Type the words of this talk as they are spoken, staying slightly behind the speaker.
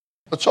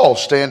Let's all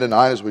stand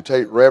tonight as we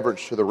take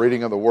reverence to the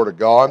reading of the Word of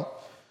God.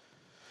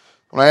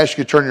 I want to ask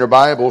you to turn your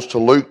Bibles to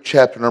Luke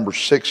chapter number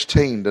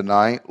 16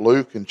 tonight.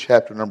 Luke in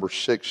chapter number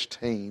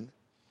 16.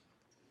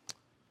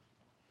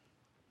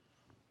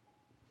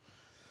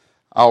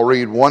 I'll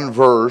read one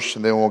verse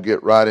and then we'll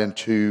get right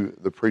into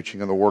the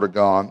preaching of the Word of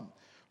God.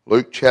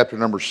 Luke chapter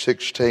number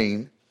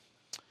 16.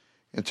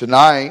 And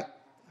tonight,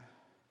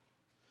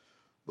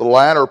 the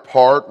latter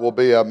part will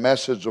be a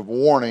message of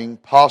warning,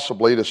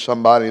 possibly to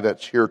somebody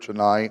that's here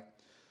tonight.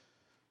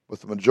 But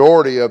the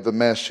majority of the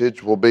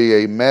message will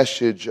be a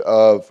message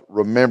of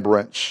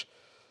remembrance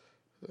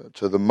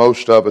to the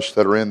most of us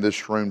that are in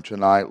this room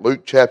tonight.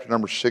 Luke chapter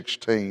number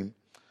 16.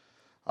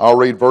 I'll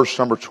read verse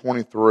number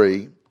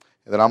 23. And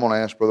then I'm going to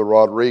ask Brother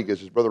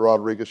Rodriguez. Is Brother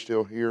Rodriguez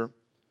still here?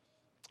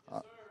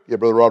 Yeah,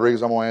 Brother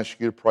Rodriguez, I'm going to ask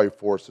you to pray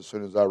for us as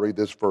soon as I read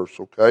this verse,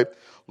 okay?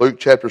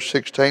 Luke chapter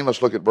 16,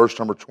 let's look at verse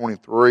number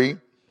 23.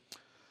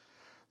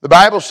 The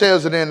Bible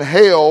says that in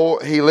hell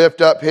he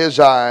lifted up his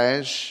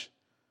eyes,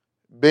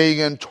 being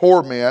in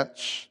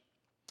torments,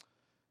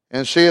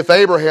 and seeth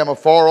Abraham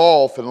afar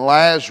off, and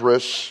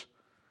Lazarus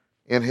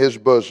in his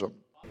bosom.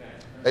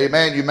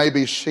 Amen. You may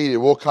be seated.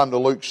 We'll come to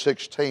Luke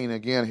 16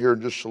 again here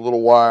in just a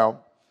little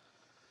while.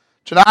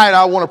 Tonight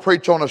I want to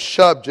preach on a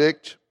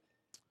subject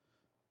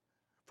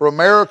for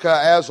America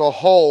as a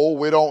whole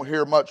we don't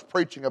hear much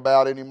preaching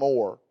about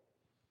anymore.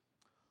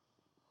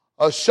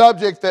 A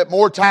subject that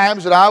more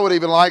times than I would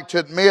even like to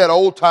admit,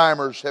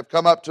 old-timers have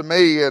come up to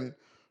me in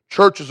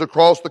churches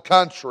across the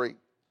country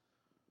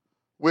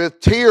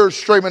with tears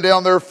streaming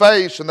down their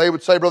face, and they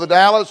would say, Brother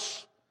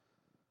Dallas,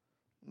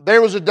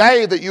 there was a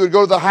day that you would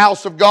go to the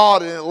house of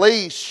God and at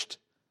least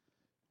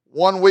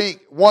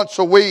once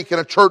a week in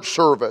a church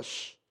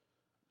service,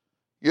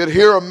 you'd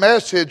hear a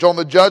message on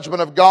the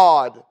judgment of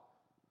God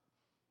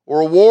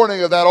or a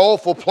warning of that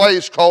awful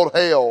place called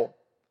hell.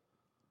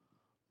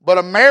 But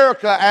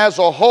America as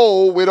a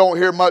whole, we don't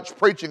hear much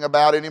preaching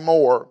about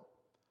anymore.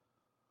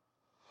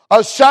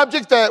 A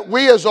subject that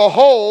we as a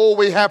whole,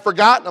 we have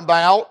forgotten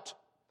about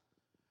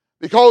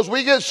because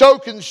we get so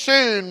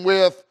consumed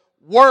with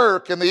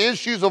work and the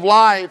issues of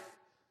life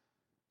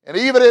and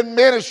even in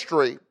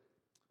ministry.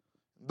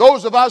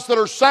 Those of us that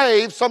are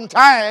saved,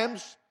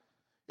 sometimes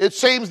it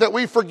seems that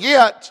we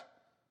forget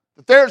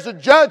that there's a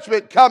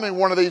judgment coming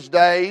one of these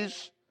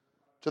days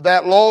to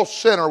that lost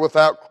sinner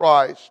without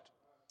Christ.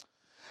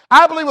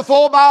 I believe with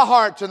all my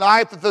heart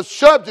tonight that the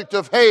subject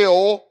of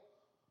hell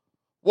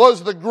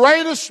was the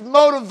greatest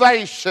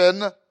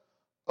motivation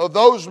of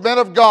those men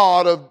of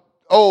God of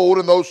old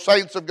and those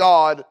saints of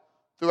God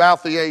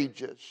throughout the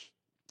ages.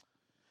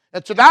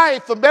 And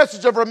tonight, the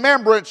message of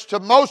remembrance to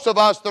most of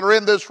us that are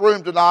in this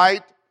room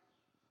tonight,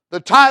 the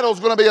title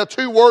is going to be a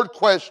two-word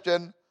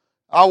question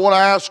I want to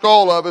ask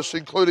all of us,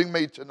 including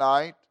me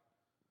tonight.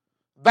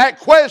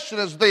 That question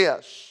is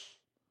this: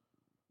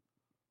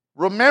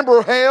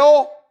 remember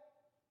hell?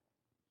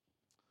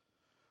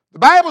 The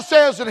Bible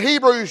says in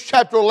Hebrews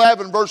chapter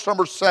 11, verse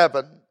number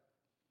 7,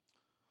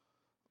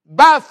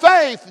 by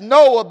faith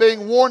Noah,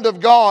 being warned of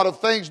God of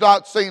things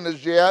not seen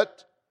as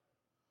yet,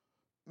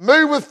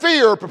 moved with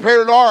fear,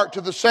 prepared an ark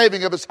to the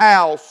saving of his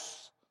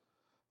house,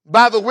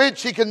 by the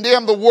which he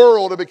condemned the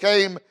world and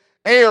became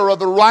heir of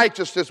the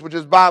righteousness which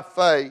is by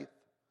faith.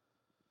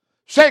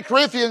 2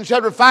 Corinthians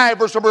chapter 5,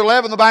 verse number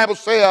 11, the Bible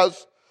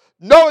says,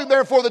 knowing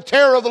therefore the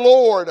terror of the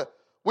Lord,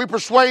 we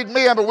persuade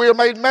men, but we are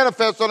made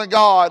manifest unto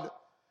God,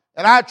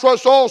 and I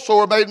trust also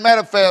are made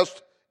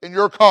manifest in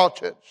your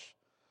conscience.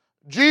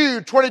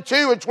 Jude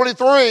 22 and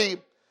 23,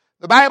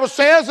 the Bible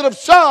says that if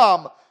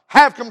some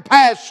have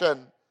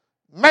compassion,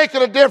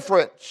 making a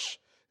difference,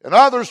 and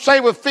others say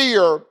with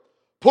fear,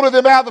 pulling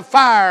them out of the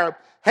fire,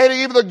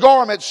 hating even the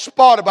garment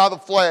spotted by the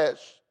flesh.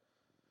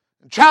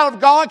 And child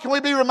of God, can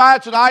we be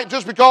reminded tonight,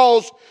 just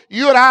because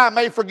you and I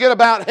may forget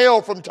about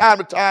hell from time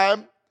to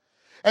time,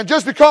 and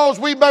just because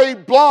we may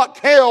block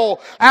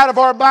hell out of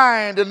our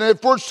mind, and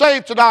if we're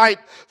saved tonight,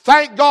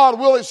 thank God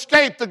we'll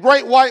escape the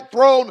great white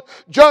throne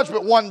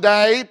judgment one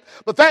day.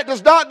 But that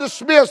does not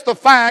dismiss the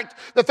fact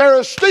that there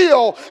is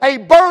still a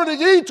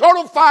burning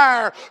eternal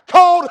fire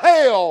called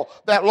hell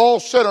that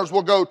lost sinners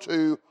will go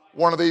to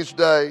one of these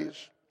days.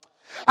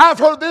 I've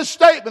heard this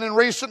statement in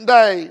recent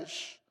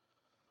days.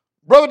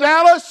 Brother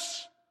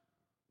Dallas,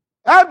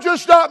 I'm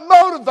just not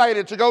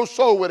motivated to go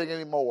soul winning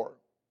anymore.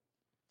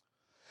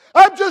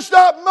 I'm just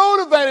not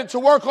motivated to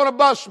work on a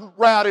bus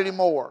route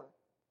anymore.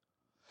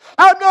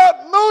 I'm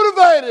not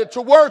motivated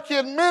to work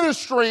in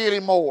ministry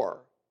anymore.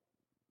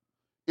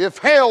 If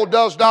hell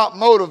does not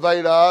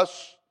motivate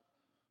us,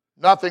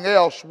 nothing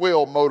else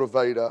will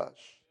motivate us.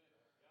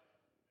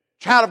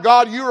 Child of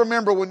God, you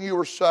remember when you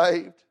were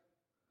saved.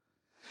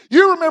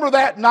 You remember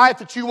that night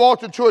that you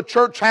walked into a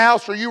church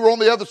house, or you were on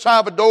the other side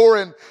of a door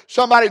and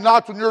somebody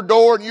knocked on your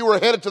door and you were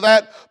headed to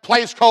that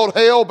place called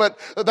hell, but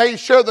they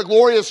shared the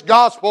glorious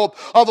gospel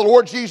of the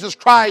Lord Jesus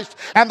Christ,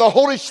 and the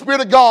Holy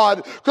Spirit of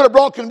God could have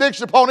brought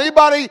conviction upon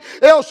anybody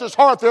else's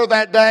heart there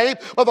that day,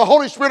 but the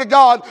Holy Spirit of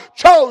God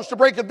chose to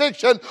bring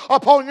conviction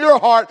upon your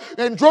heart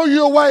and drew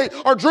you away,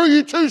 or drew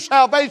you to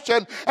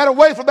salvation and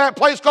away from that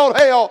place called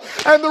hell.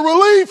 And the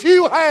relief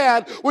you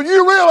had when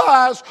you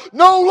realized,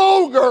 no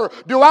longer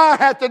do I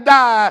have to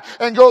die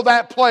and go to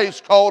that place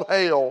called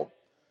hell.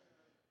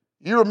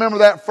 You remember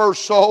that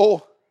first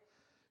soul?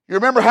 You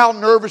remember how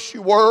nervous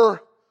you were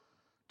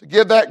to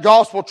give that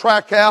gospel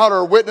tract out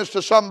or witness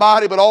to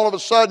somebody, but all of a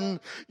sudden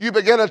you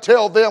began to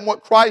tell them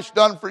what Christ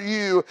done for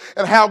you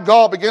and how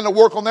God began to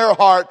work on their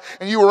heart,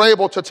 and you were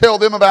able to tell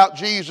them about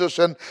Jesus,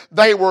 and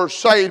they were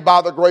saved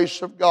by the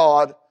grace of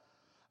God.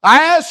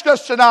 I ask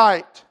us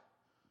tonight,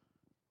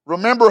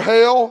 remember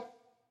hell?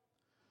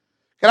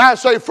 Can I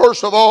say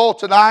first of all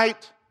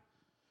tonight,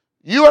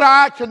 you and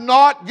I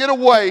cannot get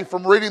away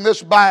from reading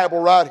this Bible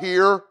right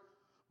here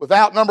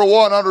without, number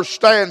one,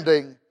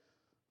 understanding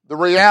the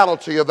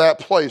reality of that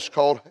place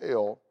called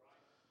hell.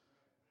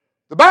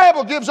 The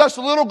Bible gives us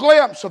a little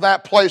glimpse of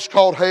that place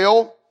called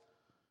hell.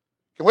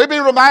 Can we be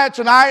reminded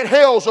tonight,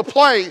 hell's a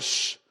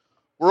place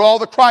where all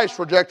the Christ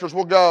rejectors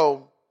will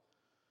go.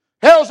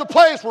 Hell's a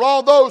place where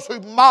all those who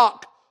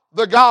mock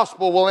the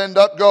gospel will end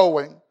up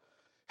going.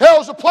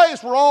 Hell's a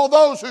place where all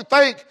those who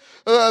think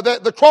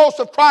that the cross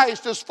of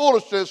Christ is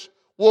foolishness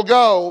will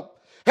go.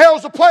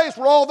 Hell's a place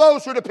where all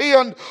those who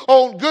depend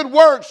on good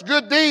works,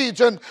 good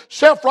deeds, and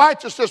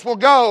self-righteousness will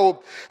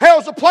go.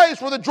 Hell's a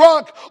place where the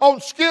drunk on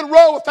Skid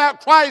Row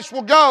without Christ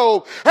will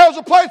go. Hell's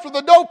a place where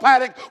the dope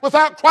addict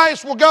without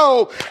Christ will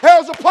go.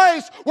 Hell's a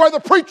place where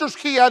the preacher's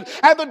kid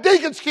and the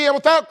deacon's kid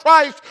without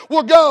Christ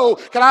will go.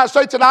 Can I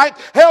say tonight,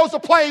 hell's a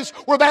place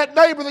where that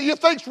neighbor that you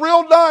think's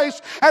real nice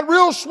and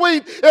real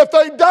sweet, if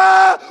they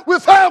die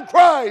without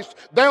Christ,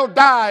 they'll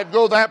die and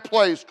go to that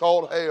place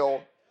called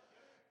hell.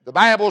 The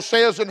Bible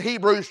says in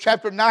Hebrews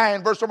chapter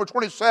 9, verse number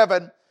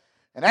 27,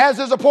 and as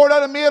is appointed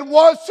unto men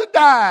once to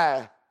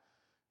die,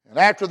 and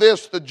after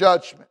this the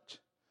judgment.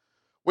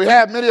 We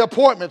have many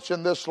appointments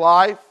in this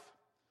life.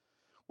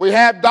 We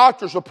have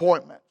doctor's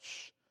appointments.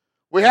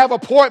 We have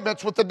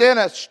appointments with the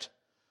dentist.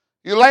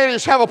 You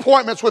ladies have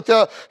appointments with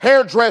the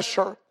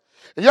hairdresser.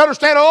 And you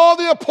understand all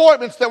the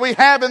appointments that we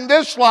have in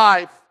this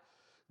life,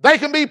 they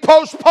can be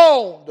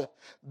postponed.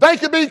 They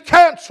can be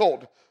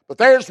canceled. But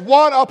there's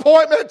one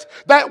appointment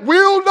that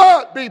will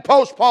not be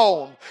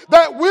postponed,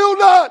 that will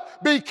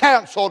not be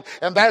canceled,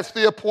 and that's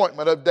the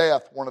appointment of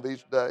death one of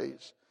these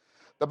days.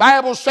 The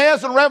Bible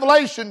says in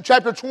Revelation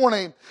chapter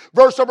 20,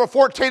 verse number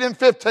 14 and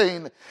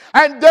 15,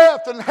 and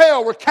death and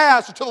hell were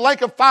cast into the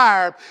lake of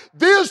fire.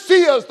 This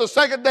is the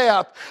second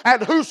death,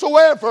 and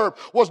whosoever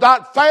was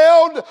not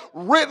found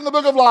written in the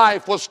book of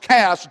life was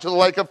cast into the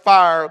lake of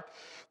fire.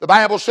 The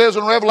Bible says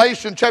in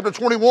Revelation chapter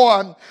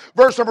 21,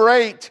 verse number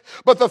 8,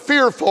 but the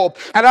fearful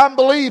and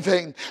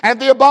unbelieving and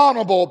the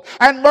abominable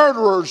and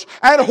murderers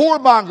and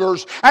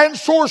whoremongers and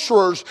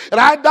sorcerers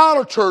and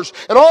idolaters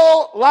and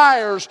all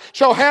liars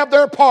shall have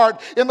their part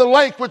in the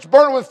lake which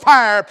burneth with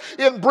fire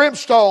in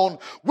brimstone,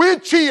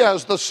 which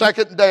is the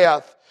second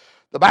death.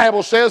 The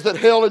Bible says that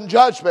hell and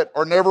judgment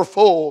are never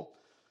full.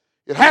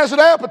 It has an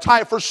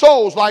appetite for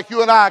souls like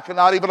you and I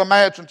cannot even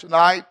imagine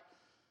tonight.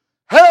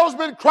 Hell's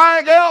been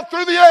crying out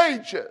through the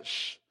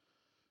ages.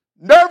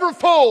 Never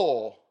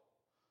full.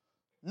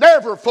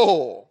 Never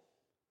full.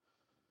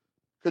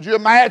 Could you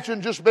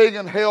imagine just being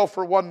in hell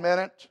for 1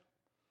 minute?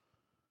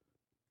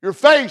 Your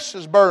face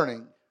is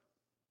burning.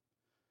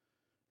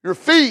 Your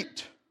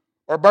feet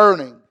are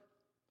burning.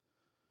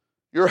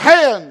 Your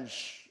hands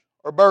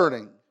are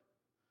burning.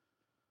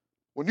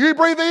 When you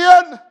breathe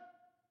in,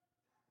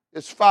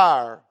 it's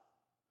fire.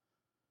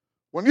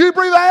 When you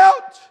breathe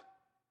out,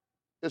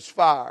 it's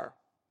fire.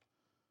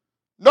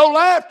 No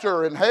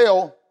laughter in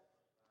hell.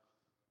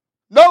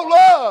 No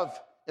love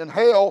in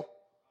hell.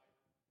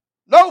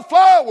 No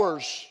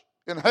flowers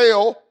in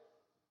hell.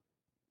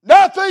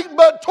 Nothing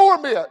but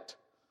torment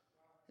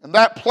in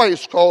that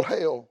place called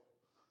hell.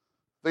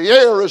 The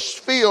air is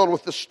filled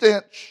with the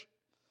stench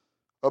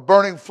of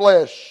burning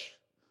flesh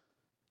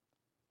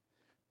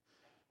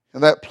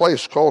in that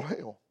place called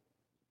hell.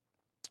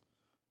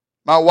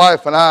 My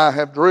wife and I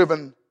have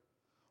driven,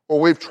 or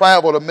we've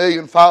traveled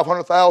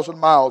 1,500,000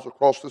 miles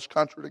across this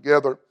country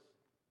together.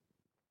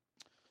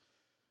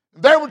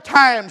 There were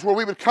times where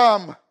we would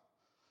come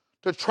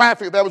to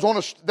traffic that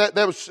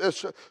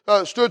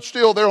was stood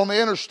still there on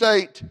the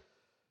interstate.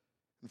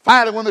 And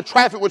finally, when the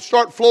traffic would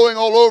start flowing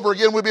all over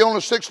again, we'd be on a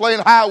 6-lane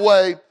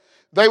highway.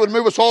 They would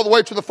move us all the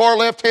way to the far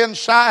left-hand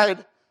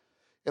side.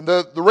 And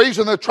the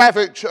reason the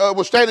traffic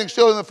was standing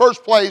still in the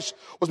first place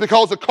was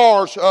because the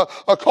cars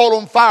caught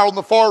on fire on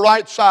the far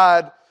right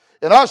side.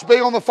 And us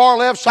being on the far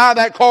left side,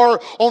 that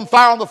car on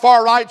fire on the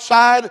far right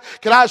side,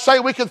 can I say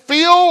we could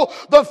feel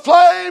the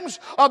flames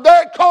of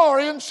that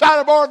car inside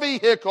of our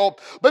vehicle.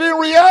 But in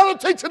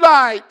reality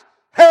tonight,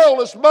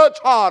 hell is much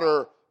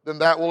hotter than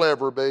that will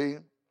ever be.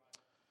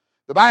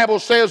 The Bible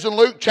says in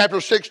Luke chapter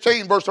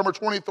 16, verse number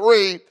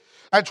 23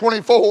 and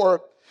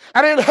 24,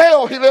 and in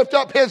hell he lifted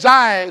up his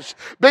eyes,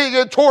 being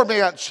in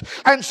torments,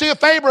 and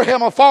seeth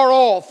Abraham afar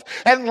off,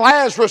 and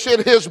Lazarus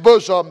in his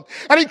bosom.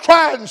 And he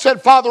cried and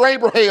said, Father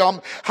Abraham,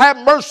 have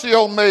mercy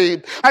on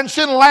me, and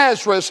send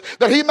Lazarus,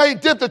 that he may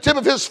dip the tip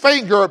of his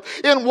finger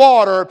in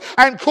water,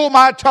 and cool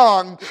my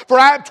tongue, for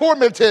I am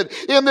tormented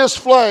in this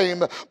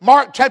flame.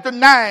 Mark chapter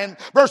 9,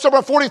 verse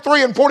number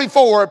 43 and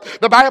 44,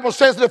 the Bible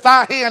says that if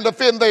thy hand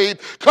offend thee,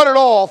 cut it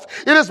off.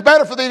 It is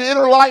better for thee to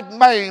enter life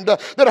maimed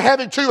than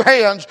having two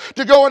hands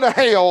to go into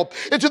hell,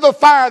 into the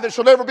fire that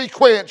shall never be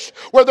quenched,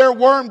 where their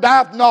worm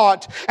dieth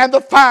not, and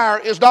the fire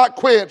is not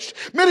quenched.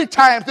 Many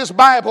times this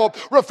Bible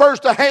refers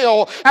to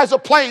hell as a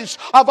place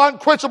of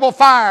unquenchable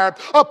fire,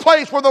 a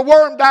place where the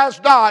worm dies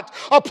not,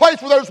 a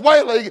place where there's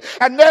wailing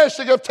and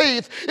gnashing of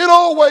teeth. It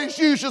always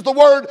uses the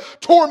word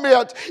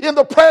torment in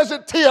the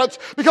present tense,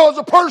 because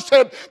a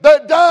person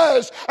that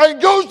dies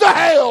and goes to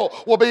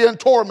hell will be in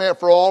torment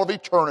for all of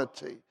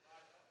eternity.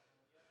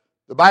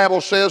 The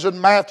Bible says in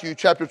Matthew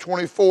chapter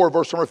 24,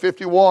 verse number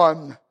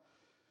 51,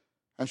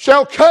 and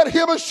shall cut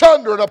him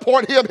asunder and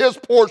appoint him his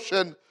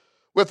portion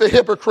with the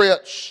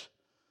hypocrites.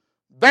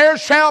 There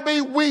shall be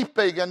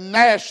weeping and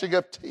gnashing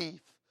of teeth.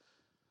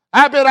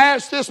 I've been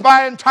asked this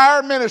my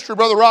entire ministry,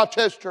 Brother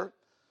Rochester.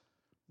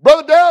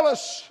 Brother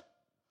Dallas,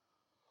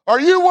 are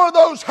you one of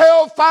those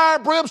hellfire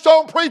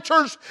brimstone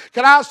preachers?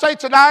 Can I say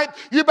tonight,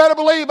 you better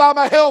believe I'm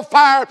a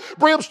hellfire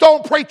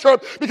brimstone preacher,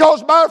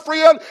 because my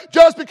friend,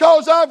 just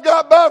because I've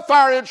got my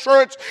fire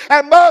insurance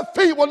and my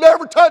feet will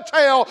never touch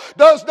hell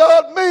does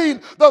not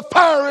mean the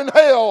fire in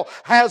hell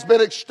has been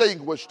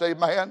extinguished.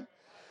 Amen.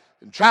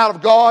 And child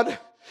of God,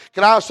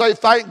 can I say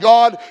thank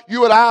God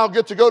you and I will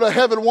get to go to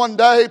heaven one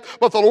day,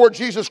 but the Lord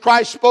Jesus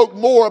Christ spoke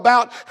more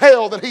about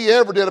hell than he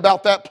ever did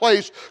about that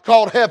place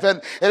called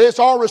heaven. And it's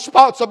our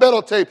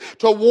responsibility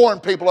to warn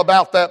people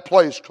about that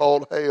place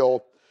called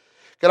hell.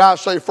 Can I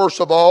say,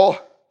 first of all,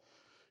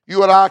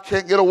 you and I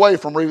can't get away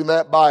from reading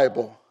that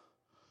Bible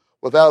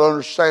without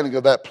understanding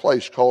of that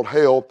place called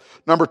hell.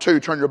 Number two,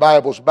 turn your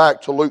Bibles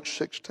back to Luke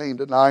 16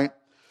 tonight.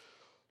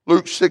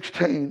 Luke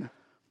 16.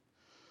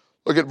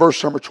 Look at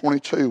verse number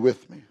 22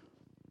 with me.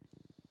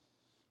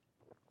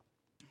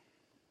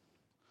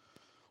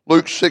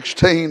 Luke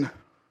 16,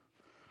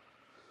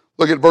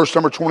 look at verse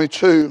number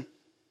 22.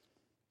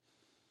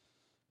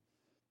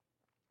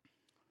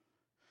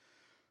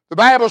 The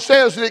Bible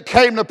says that it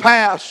came to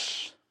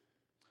pass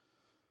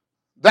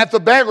that the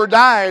beggar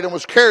died and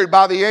was carried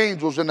by the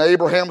angels into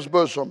Abraham's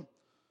bosom.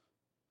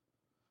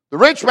 The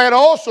rich man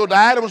also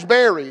died and was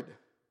buried.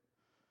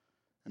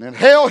 And in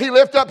hell he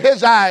lifted up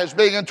his eyes,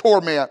 being in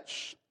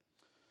torments.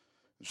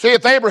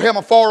 Seeth Abraham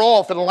afar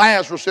off, and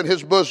Lazarus in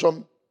his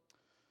bosom.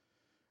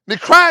 And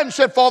he cried and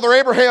said, Father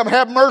Abraham,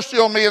 have mercy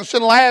on me, and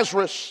send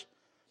Lazarus,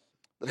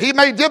 that he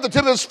may dip the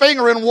tip of his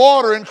finger in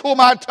water and cool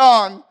my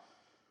tongue,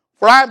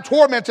 for I am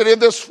tormented in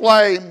this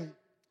flame.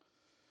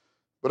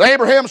 But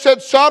Abraham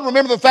said, Son,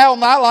 remember that thou in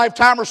thy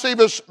lifetime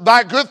receivest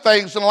thy good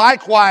things, and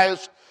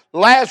likewise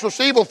Lazarus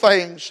evil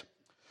things.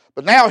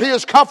 But now he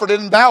is comforted,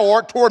 and thou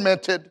art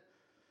tormented.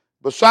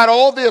 Beside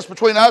all this,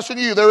 between us and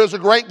you, there is a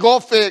great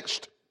gulf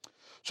fixed,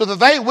 so that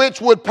they which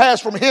would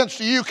pass from hence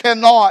to you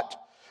cannot,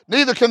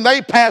 neither can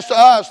they pass to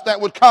us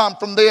that would come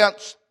from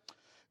thence.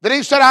 Then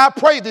he said, I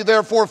pray thee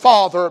therefore,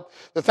 Father,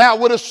 that thou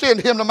wouldest send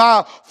him to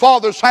my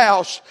father's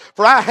house,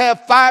 for I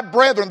have 5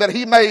 brethren, that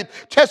he may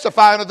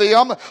testify unto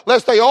them,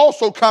 lest they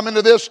also come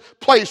into this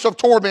place of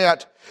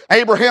torment.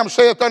 Abraham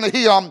saith unto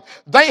him,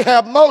 they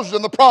have Moses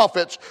and the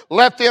prophets,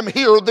 let them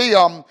hear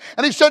them.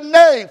 And he said,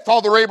 Nay,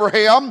 Father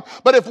Abraham,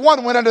 but if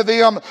one went unto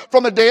them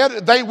from the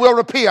dead, they will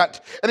repent.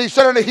 And he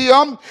said unto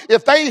him,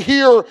 if they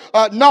hear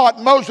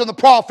not Moses and the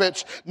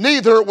prophets,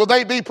 neither will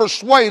they be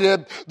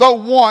persuaded, though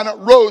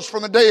one rose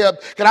from the dead.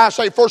 Can I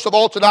say, first of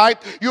all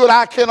tonight, you and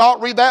I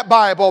cannot read that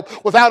Bible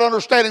without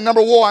understanding,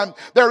 number one,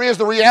 there is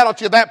the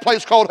reality of that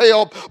place called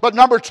hell. But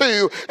number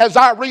two, as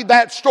I read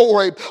that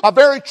story, a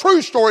very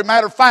true story,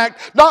 matter of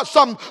fact, not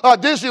some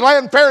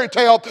Disneyland fairy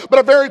tale, but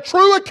a very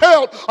true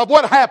account of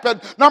what happened.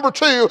 Number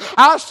two,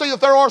 I see that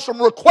there are some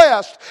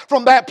requests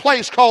from that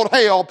place called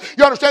hell.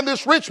 You understand,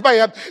 this rich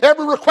man,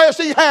 every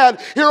request he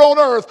had here on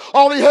earth,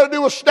 all he had to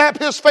do was snap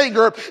his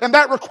finger, and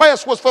that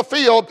request was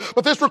fulfilled.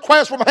 But this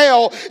request from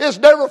hell is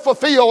never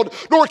fulfilled,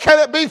 nor can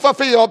it be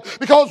fulfilled,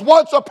 because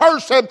once a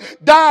person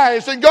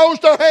dies and goes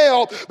to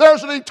hell,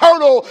 there's an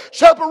eternal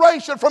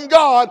separation from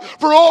God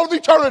for all of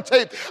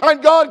eternity.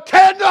 And God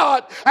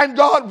cannot and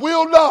God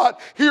will not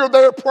hear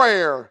their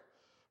prayer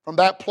from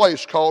that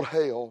place called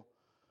hell.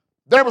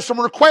 There were some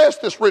requests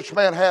this rich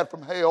man had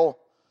from hell.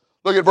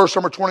 Look at verse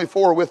number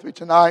 24 with me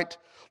tonight.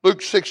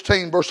 Luke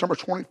 16, verse number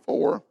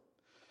 24.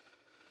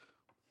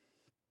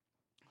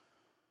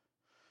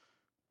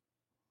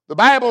 The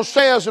Bible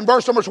says in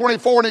verse number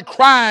 24, and he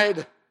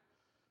cried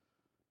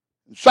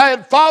and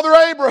said, Father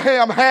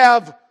Abraham,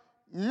 have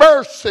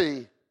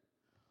mercy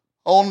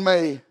on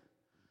me.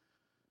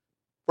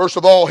 First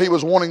of all, he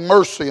was wanting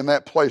mercy in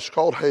that place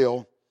called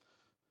hell.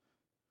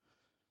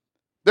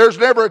 There's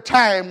never a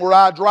time where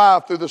I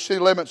drive through the city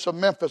limits of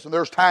Memphis, and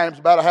there's times,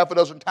 about a half a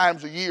dozen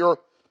times a year,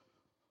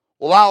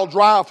 well, I'll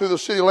drive through the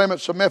city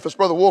limits of Memphis,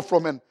 Brother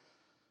Wolfram, and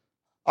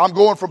I'm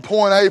going from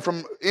point A,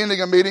 from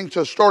ending a meeting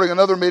to starting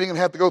another meeting, and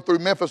have to go through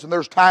Memphis, and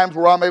there's times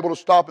where I'm able to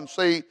stop and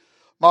see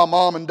my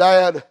mom and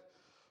dad.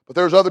 But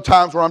there's other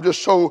times where I'm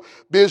just so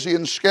busy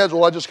and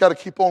scheduled, I just got to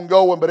keep on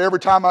going. But every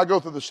time I go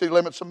through the city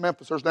limits of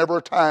Memphis, there's never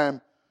a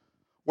time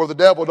where the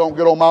devil don't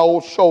get on my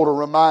old shoulder and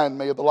remind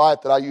me of the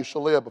life that I used to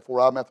live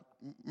before I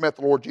met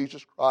the Lord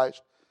Jesus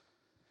Christ.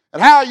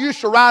 And how I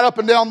used to ride up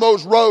and down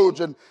those roads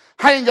and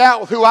hang out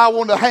with who I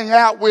wanted to hang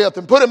out with,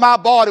 and put in my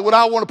body what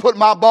I want to put in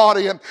my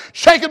body, and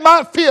shaking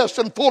my fist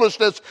in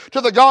foolishness to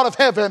the God of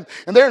heaven.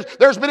 And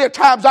there's many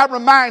times I'm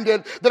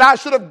reminded that I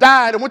should have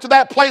died and went to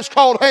that place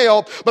called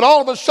hell, but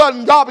all of a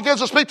sudden God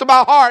begins to speak to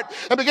my heart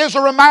and begins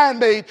to remind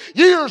me,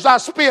 years I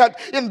spent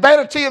in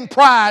vanity and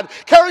pride,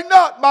 caring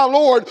not my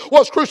Lord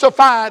was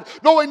crucified,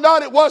 knowing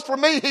not it was for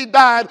me He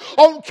died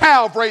on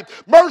Calvary.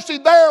 Mercy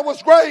there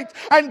was great,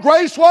 and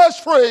grace was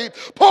free.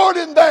 Poured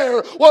in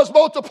there was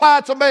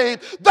multiplied to me.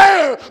 There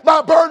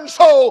my burdened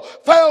soul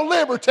found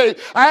liberty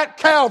at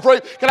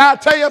Calvary. Can I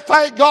tell you,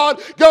 thank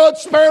God, God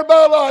spared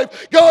my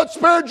life. God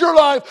spared your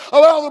life.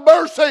 Allow the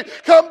mercy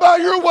come by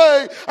your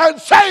way and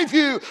save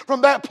you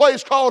from that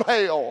place called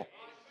hell.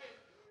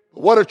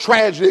 What a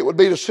tragedy it would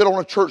be to sit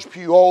on a church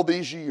pew all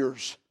these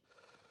years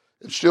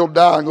and still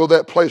die and go to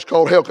that place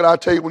called hell. Can I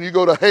tell you, when you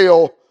go to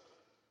hell,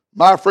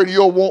 my friend,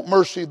 you'll want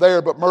mercy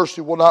there, but mercy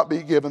will not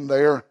be given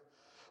there.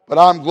 But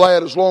I'm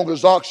glad, as long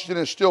as oxygen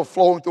is still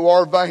flowing through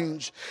our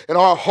veins and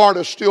our heart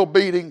is still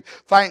beating,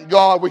 thank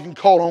God we can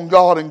call on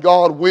God, and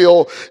God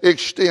will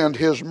extend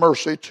His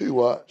mercy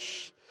to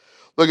us.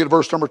 Look at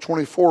verse number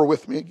 24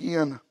 with me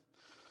again.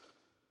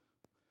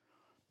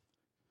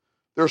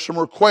 There's some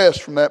requests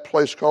from that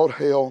place called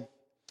hell.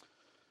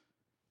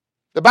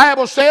 The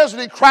Bible says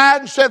that he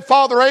cried and said,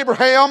 Father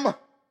Abraham,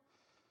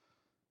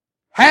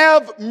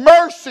 have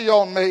mercy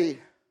on me,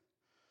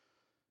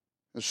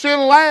 and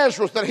send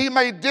Lazarus that he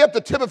may dip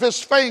the tip of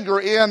his finger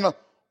in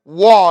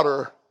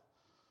water.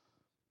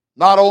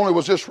 Not only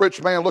was this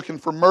rich man looking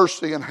for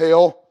mercy in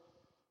hell,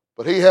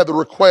 but he had the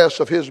request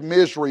of his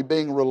misery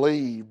being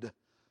relieved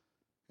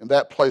in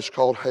that place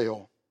called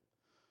hell.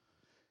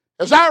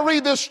 As I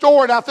read this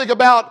story and I think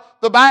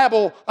about the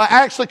Bible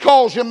actually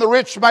calls him the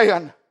rich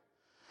man,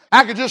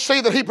 I could just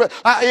see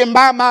that in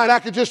my mind, I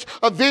could just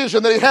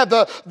envision that he had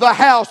the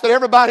house that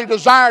everybody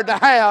desired to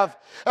have.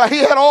 He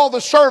had all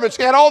the servants.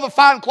 He had all the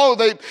fine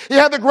clothing. He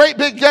had the great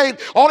big gate.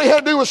 All he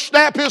had to do was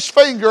snap his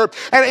finger,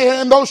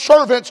 and those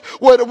servants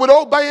would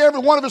obey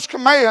every one of his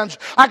commands.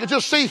 I could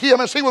just see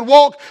him as he would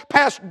walk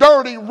past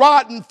dirty,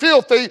 rotten,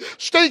 filthy,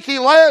 stinky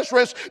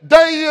Lazarus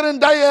day in and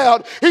day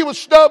out. He would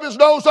stub his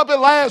nose up at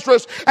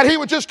Lazarus, and he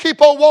would just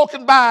keep on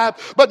walking by.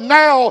 But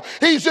now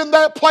he's in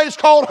that place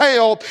called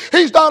hell.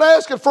 He's not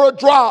asking for a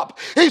drop.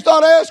 He's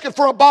not asking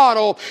for a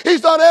bottle.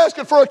 He's not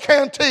asking for a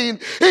canteen.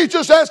 He's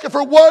just asking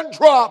for one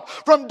drop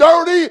from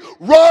dirty,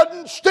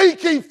 rotten,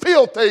 stinky,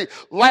 filthy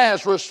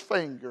Lazarus'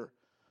 finger.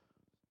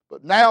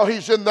 But now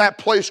he's in that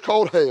place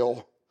called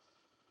hell.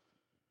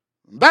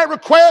 That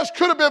request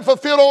could have been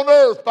fulfilled on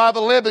earth by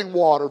the living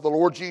water, the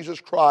Lord Jesus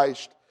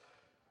Christ,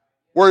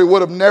 where he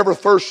would have never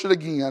thirsted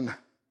again.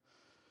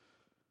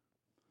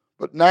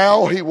 But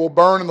now he will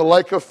burn in the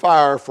lake of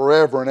fire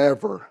forever and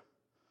ever.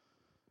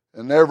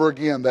 And never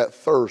again that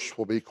thirst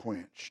will be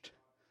quenched.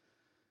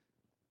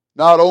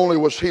 Not only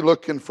was he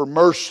looking for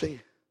mercy,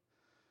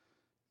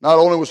 not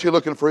only was he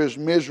looking for his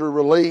misery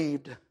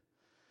relieved,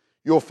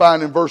 you'll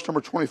find in verse number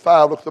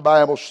 25, look, the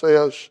Bible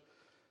says,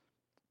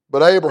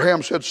 But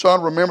Abraham said,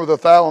 Son, remember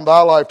that thou in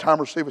thy lifetime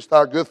receivest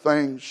thy good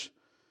things,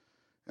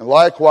 and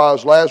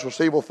likewise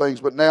Lazarus evil things,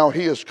 but now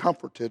he is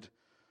comforted,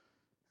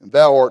 and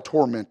thou art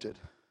tormented.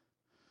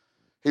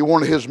 He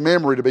wanted his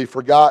memory to be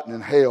forgotten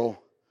in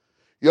hell.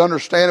 You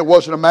understand, it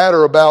wasn't a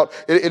matter about,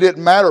 it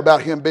didn't matter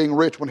about him being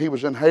rich when he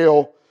was in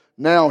hell.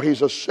 Now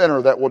he's a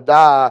sinner that will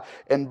die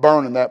and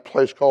burn in that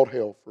place called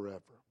hell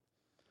forever.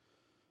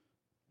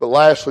 But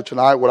lastly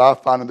tonight, what I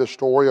find in this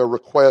story, a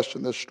request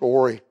in this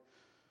story,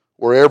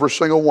 where every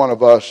single one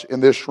of us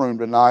in this room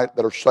tonight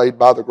that are saved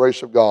by the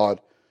grace of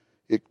God,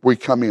 we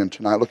come in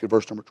tonight. Look at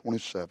verse number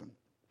 27.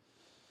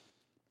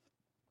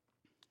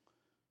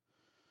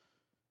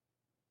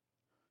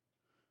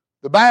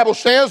 The Bible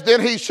says,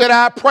 Then he said,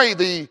 I pray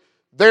thee,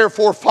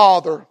 therefore,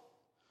 Father,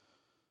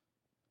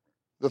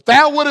 that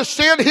thou wouldest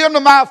send him to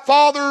my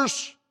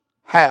father's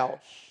house.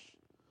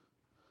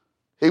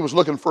 He was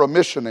looking for a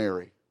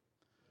missionary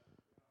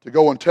to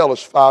go and tell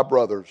his 5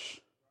 brothers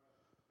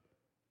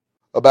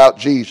about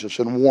Jesus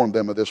and warn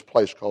them of this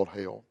place called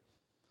hell.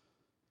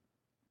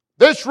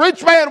 This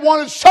rich man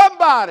wanted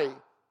somebody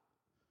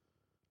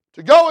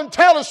to go and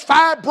tell his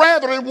 5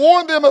 brethren and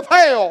warn them of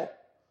hell.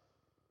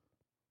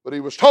 But he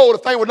was told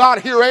if they would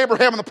not hear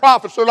Abraham and the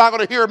prophets, they're not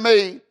going to hear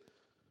me.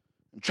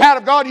 And child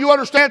of God, you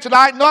understand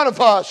tonight, none of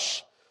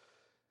us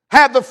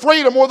have the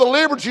freedom or the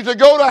liberty to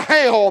go to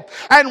hell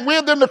and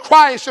win them to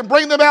Christ and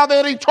bring them out of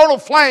that eternal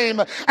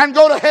flame and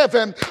go to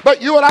heaven.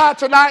 But you and I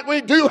tonight,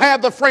 we do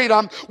have the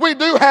freedom. We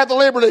do have the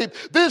liberty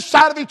this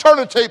side of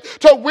eternity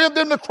to win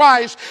them to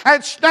Christ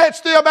and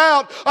snatch them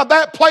out of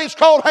that place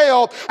called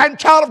hell. And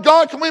child of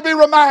God, can we be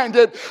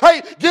reminded,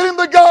 hey, getting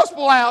the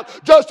gospel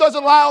out just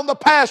doesn't lie on the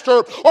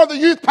pastor or the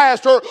youth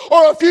pastor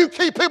or a few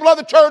key people of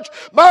the church.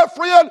 My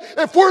friend,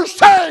 if we're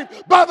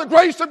saved by the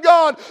grace of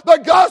God, the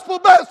gospel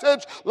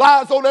message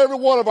lies on every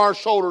one of our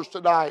shoulders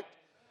tonight.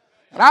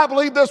 And I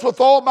believe this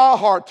with all my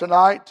heart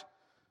tonight.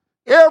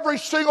 Every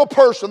single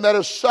person that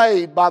is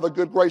saved by the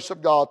good grace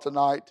of God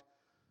tonight,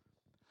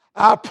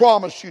 I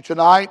promise you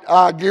tonight,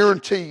 I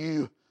guarantee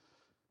you,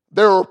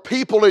 there are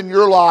people in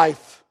your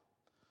life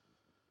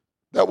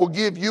that will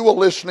give you a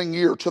listening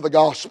ear to the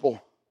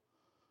gospel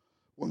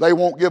when they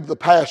won't give the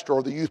pastor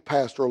or the youth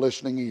pastor a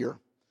listening ear.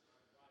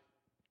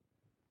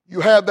 You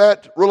have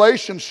that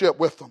relationship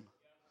with them.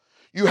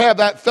 You have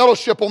that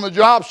fellowship on the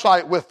job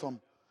site with them.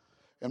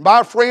 And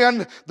my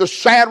friend, the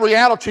sad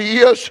reality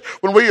is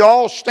when we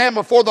all stand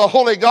before the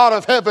holy God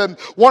of heaven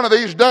one of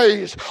these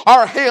days,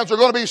 our hands are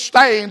going to be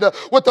stained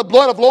with the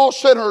blood of lost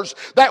sinners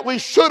that we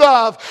should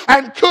have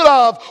and could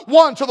have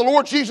won to the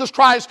Lord Jesus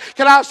Christ.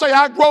 Can I say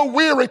I grow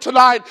weary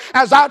tonight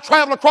as I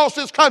travel across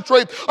this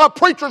country of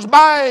preachers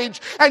my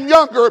age and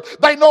younger.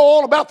 They know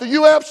all about the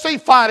UFC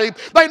fighting.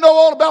 They know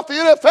all about the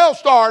NFL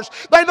stars.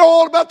 They know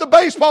all about the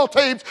baseball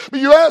teams. But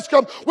you ask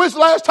them, when's the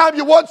last time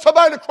you won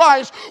somebody to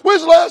Christ?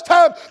 When's the last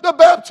time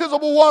the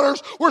baptismal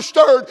waters were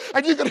stirred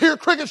and you could hear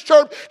crickets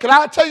chirp? Can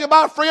I tell you,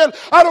 my friend,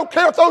 I don't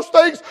care if those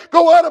things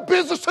go out of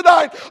business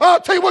tonight. I'll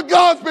tell you what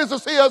God's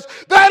business is.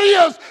 That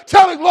is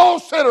telling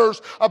lost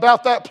sinners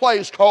about that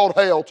place called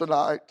hell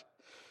tonight.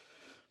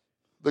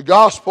 The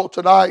gospel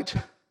tonight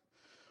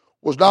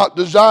was not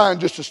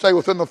designed just to stay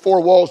within the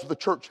four walls of the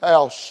church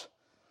house.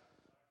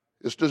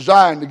 It's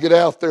designed to get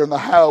out there in the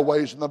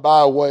highways and the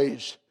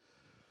byways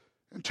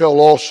and tell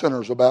lost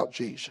sinners about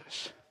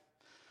Jesus.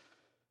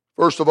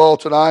 First of all,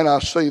 tonight I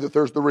see that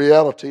there's the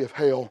reality of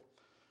hell.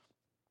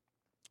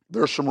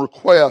 There's some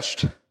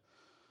requests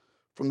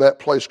from that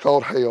place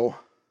called hell.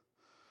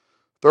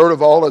 Third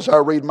of all, as I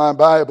read my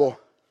Bible,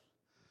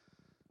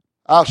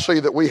 I see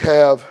that we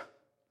have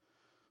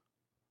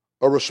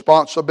a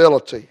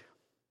responsibility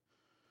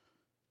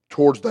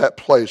towards that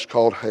place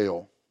called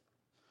hell.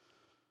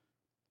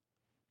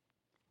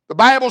 The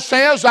Bible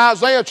says,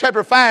 Isaiah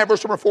chapter 5,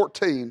 verse number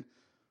 14,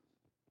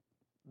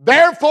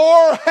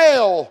 therefore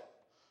hell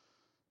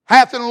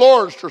hath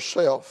enlarged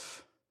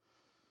herself,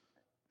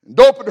 and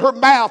opened her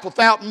mouth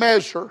without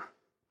measure,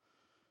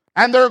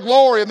 and their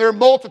glory and their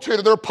multitude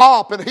and their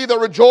pomp, and he that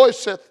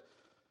rejoiceth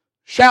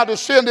shall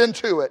descend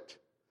into it.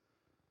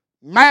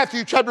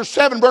 Matthew chapter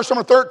 7, verse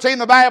number 13,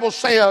 the Bible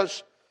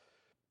says,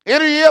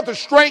 enter ye at the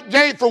strait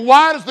gate, for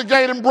wide is the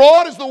gate, and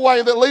broad is the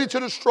way that leads to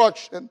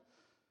destruction,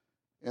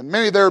 and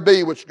many there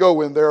be which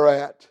go in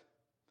thereat.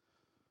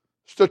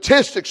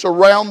 Statistics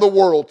around the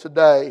world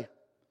today,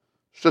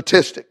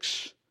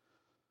 statistics.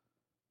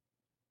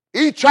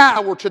 Each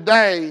hour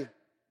today,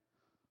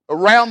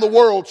 around the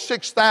world,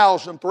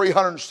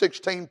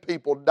 6,316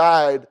 people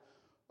died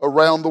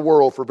around the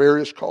world for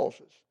various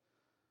causes.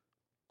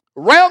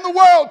 Around the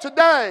world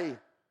today,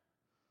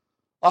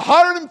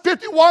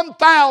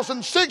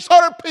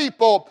 151,600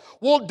 people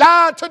will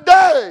die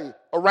today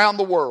around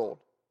the world.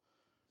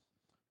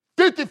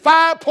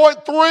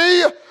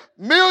 55.3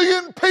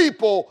 million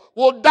people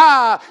will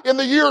die in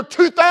the year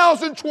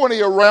 2020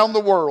 around the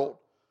world.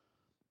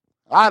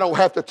 I don't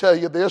have to tell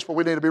you this, but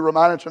we need to be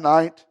reminded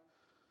tonight.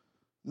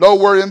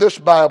 Nowhere in this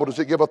Bible does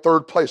it give a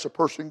third place a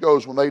person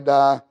goes when they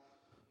die.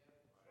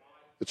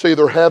 It's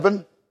either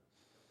heaven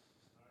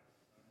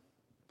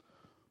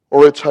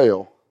or it's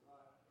hell.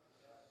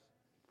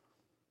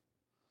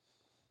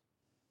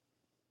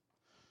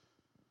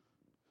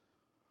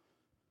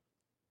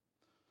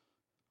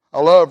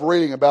 I love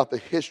reading about the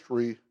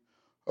history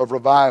of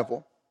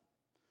revival.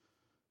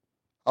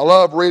 I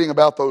love reading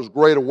about those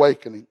great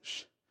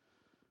awakenings.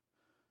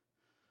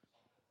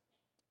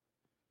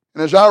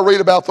 And as I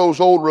read about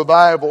those old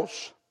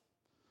revivals,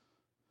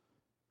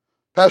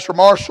 Pastor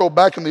Marshall,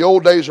 back in the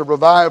old days of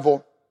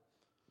revival,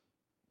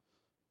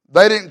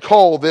 they didn't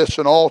call this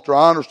an altar.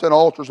 I understand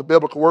altar is a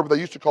biblical word, but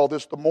they used to call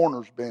this the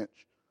mourner's bench.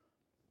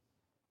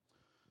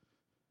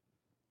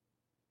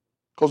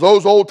 Because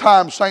those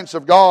old-time saints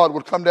of God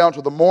would come down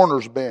to the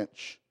mourner's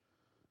bench,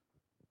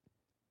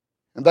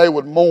 and they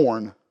would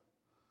mourn,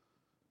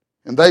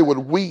 and they would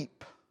weep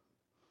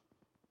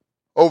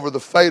over the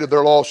fate of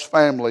their lost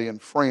family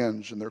and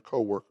friends and their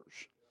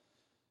co-workers.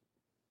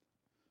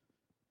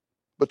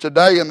 But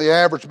today in the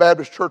average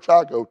Baptist church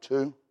I go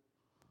to,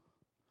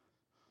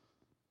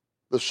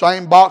 the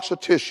same box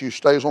of tissue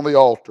stays on the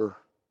altar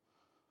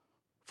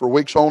for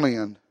weeks on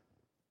end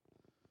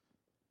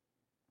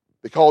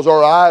because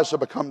our eyes have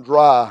become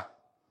dry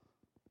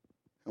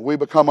and we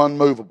become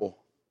unmovable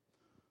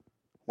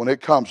when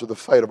it comes to the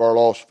fate of our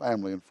lost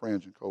family and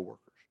friends and co-workers.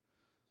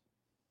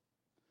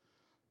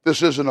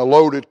 This isn't a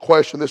loaded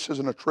question. This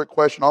isn't a trick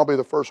question. I'll be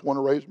the first one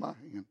to raise my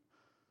hand.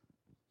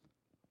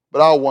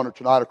 But I wonder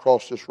tonight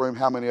across this room,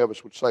 how many of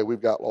us would say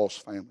we've got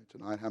lost family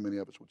tonight? How many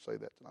of us would say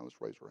that tonight? Let's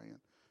raise our hand.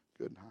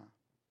 Good and high.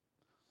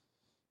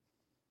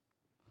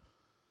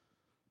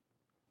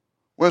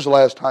 When's the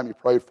last time you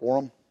prayed for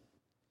them?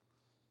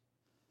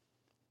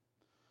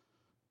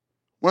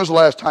 When's the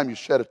last time you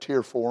shed a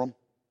tear for them?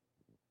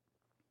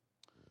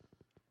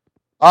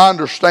 I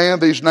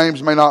understand these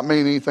names may not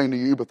mean anything to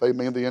you, but they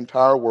mean the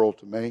entire world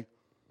to me.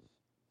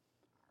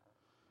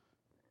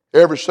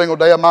 Every single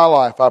day of my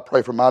life, I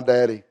pray for my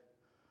daddy.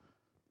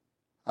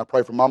 I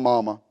pray for my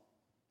mama.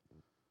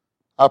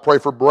 I pray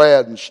for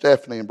Brad and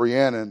Stephanie and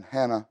Brianna and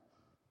Hannah.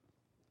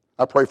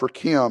 I pray for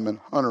Kim and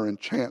Hunter and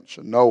Chance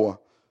and Noah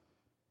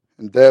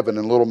and Devin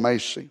and little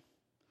Macy.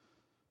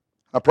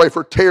 I pray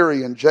for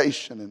Terry and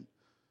Jason and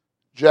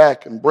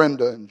Jack and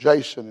Brenda and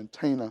Jason and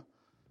Tina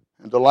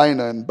and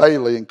Delana and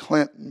Bailey and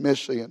Clint and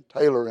Missy and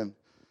Taylor and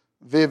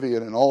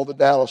Vivian and all the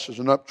Dallases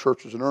and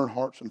Upchurches and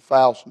Earnhardts and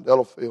Faust and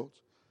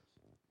Delafields.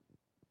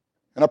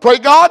 And I pray,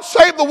 God,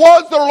 save the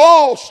ones that are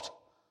lost.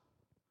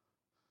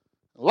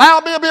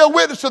 Allow me to be a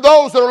witness to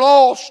those that are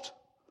lost.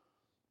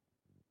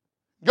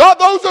 God,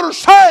 those that are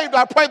saved,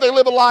 I pray they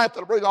live a life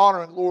that will bring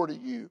honor and glory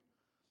to you.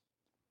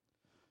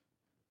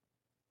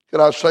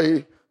 Could I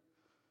say,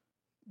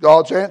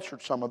 God's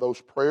answered some of those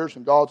prayers,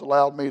 and God's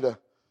allowed me to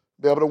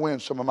be able to win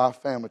some of my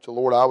family to the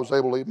Lord. I was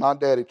able to lead my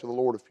daddy to the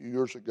Lord a few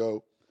years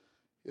ago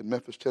in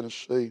Memphis,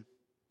 Tennessee.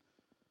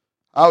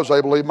 I was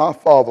able to lead my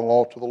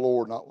father-in-law to the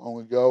Lord not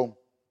long ago.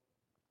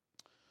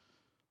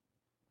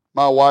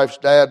 My wife's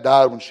dad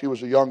died when she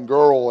was a young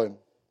girl, and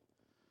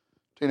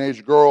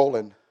teenage girl,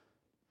 and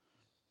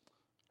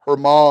her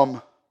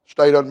mom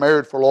stayed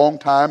unmarried for a long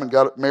time and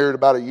got married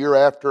about a year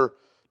after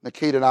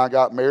Nikita and I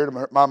got married.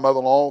 My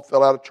mother-in-law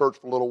fell out of church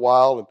for a little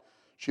while, and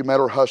she met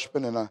her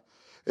husband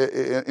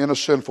in a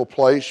sinful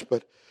place.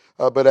 But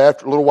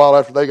after a little while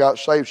after they got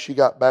saved, she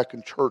got back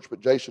in church.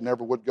 But Jason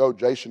never would go.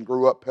 Jason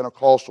grew up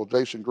Pentecostal.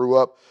 Jason grew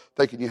up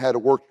thinking you had to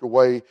work your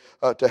way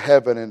to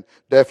heaven, and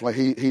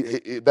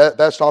definitely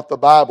that's not the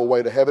Bible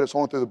way to heaven. It's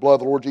only through the blood of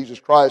the Lord Jesus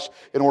Christ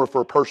in order for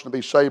a person to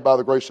be saved by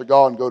the grace of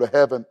God and go to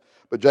heaven.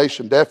 But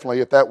Jason definitely,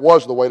 if that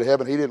was the way to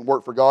heaven, he didn't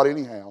work for God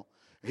anyhow.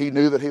 He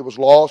knew that he was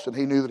lost, and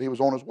he knew that he was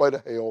on his way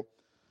to hell.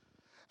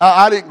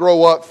 I didn't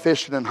grow up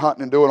fishing and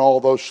hunting and doing all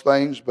those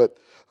things, but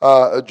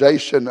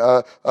Jason,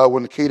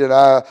 when Nikita and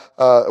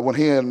I, when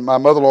he and my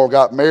mother-in-law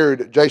got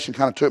married, Jason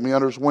kind of took me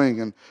under his wing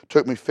and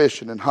took me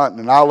fishing and hunting.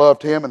 And I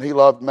loved him, and he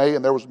loved me,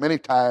 and there was many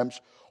times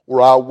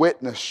where I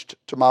witnessed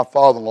to my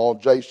father-in-law,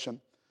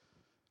 Jason.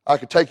 I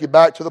could take you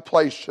back to the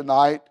place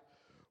tonight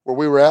where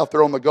we were out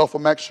there on the Gulf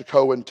of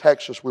Mexico in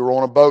Texas. We were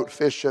on a boat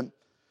fishing,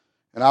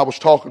 and I was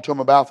talking to him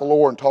about the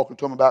Lord and talking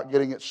to him about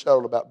getting it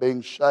settled, about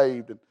being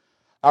saved. And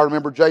I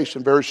remember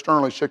Jason very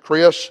sternly said,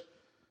 Chris,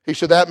 he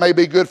said, that may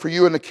be good for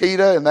you and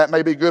Nikita, and that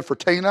may be good for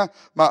Tina.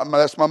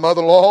 That's my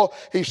mother-in-law.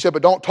 He said,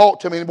 but don't talk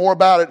to me anymore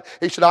about it.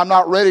 He said, I'm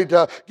not ready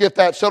to get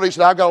that settled. He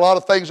said, I've got a lot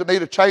of things that need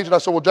to change. And I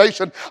said, well,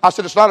 Jason, I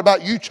said, it's not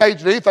about you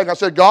changing anything. I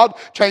said, God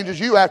changes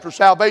you after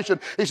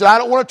salvation. He said, I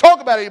don't want to talk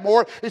about it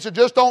anymore. He said,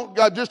 just don't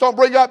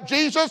bring up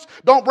Jesus.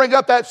 Don't bring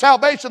up that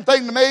salvation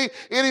thing to me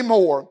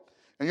anymore.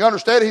 And you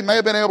understand, he may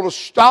have been able to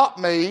stop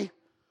me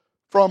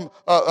from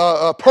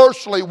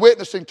personally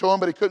witnessing to him,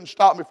 but he couldn't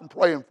stop me from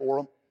praying for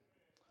him.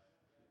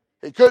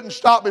 He couldn't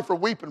stop me from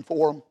weeping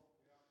for him.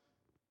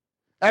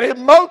 And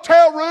in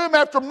motel room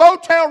after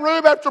motel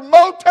room after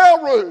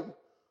motel room,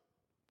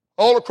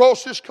 all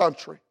across this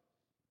country,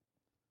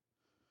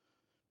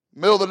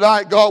 middle of the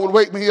night, God would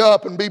wake me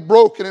up and be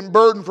broken and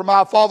burdened for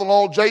my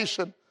father-in-law,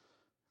 Jason.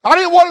 I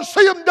didn't want to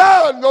see him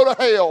die and go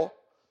to hell.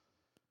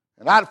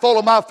 And I'd fall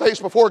on my face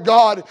before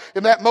God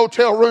in that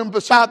motel room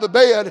beside the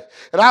bed,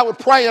 and I would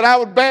pray and I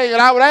would beg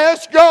and I would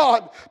ask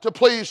God to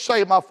please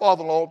save my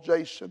father-in-law,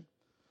 Jason.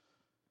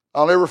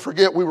 I'll never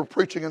forget, we were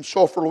preaching in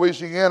Sulphur,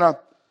 Louisiana.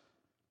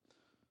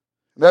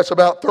 And that's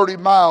about 30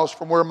 miles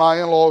from where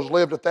my in-laws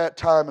lived at that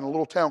time in a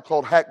little town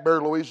called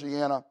Hackberry,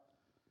 Louisiana.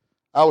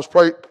 I was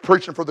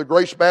preaching for the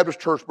Grace Baptist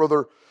Church,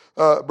 Brother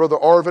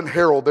Arvin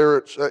Harold there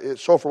at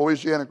Sulphur,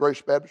 Louisiana,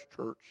 Grace Baptist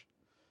Church.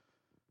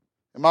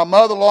 And my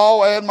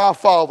mother-in-law and my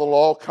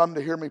father-in-law come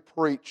to hear me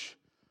preach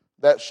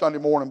that Sunday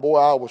morning. Boy,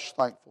 I was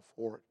thankful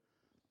for it.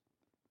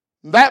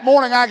 And that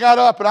morning I got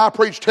up and I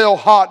preached Hell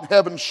Hot and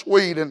Heaven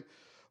Sweet. And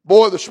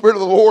boy, the Spirit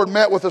of the Lord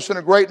met with us in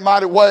a great and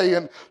mighty way,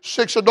 and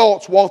 6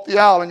 adults walked the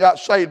aisle and got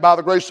saved by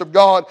the grace of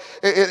God.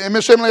 And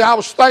Miss Emily, I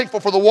was thankful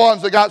for the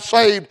ones that got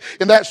saved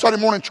in that Sunday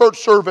morning church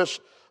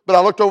service. But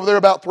I looked over there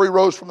about 3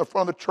 rows from the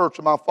front of the church,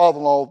 and my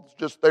father-in-law was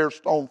just there,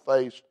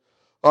 stone-faced,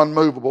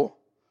 unmovable.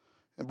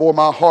 And boy,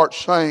 my heart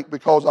sank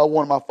because I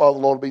wanted my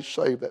father-in-law to be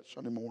saved that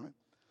Sunday morning.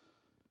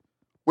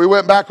 We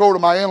went back over to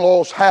my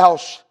in-law's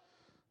house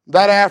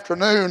that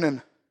afternoon,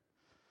 and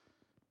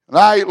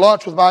I ate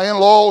lunch with my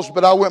in-laws,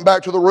 but I went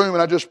back to the room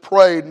and I just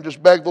prayed and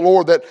just begged the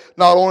Lord that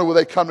not only would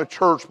they come to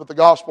church, but the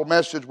gospel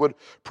message would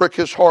prick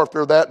his heart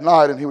there that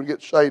night and he would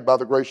get saved by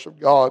the grace of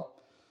God.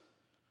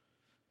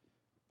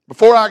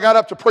 Before I got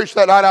up to preach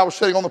that night, I was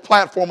sitting on the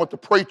platform with the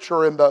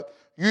preacher, and the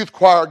youth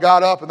choir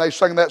got up and they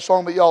sang that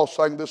song that y'all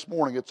sang this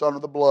morning, It's Under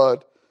the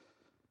Blood.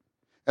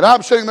 And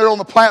I'm sitting there on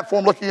the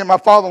platform looking at my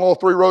father-in-law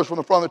 3 rows from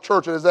the front of the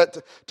church, and as that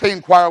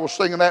teen choir was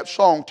singing that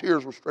song,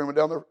 tears were streaming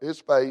down his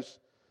face.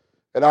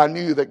 And I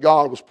knew that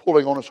God was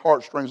pulling on his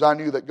heartstrings. I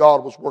knew that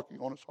God was working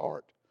on his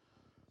heart.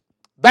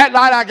 That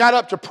night I got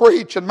up to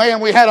preach, and man,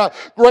 we had a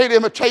great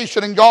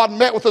invitation, and God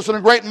met with us in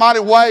a great mighty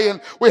way, and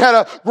we had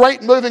a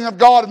great moving of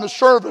God in the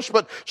service,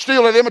 but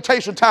still at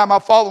invitation time, my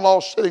father-in-law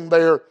was sitting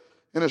there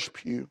in his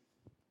pew.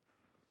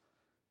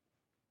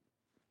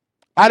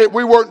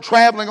 We weren't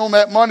traveling on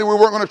that Monday. We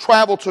weren't going to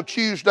travel till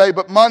Tuesday,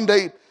 but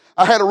Monday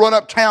I had to run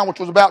uptown, which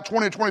was about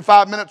 20 to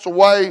 25 minutes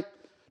away,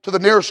 to the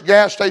nearest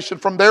gas station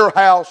from their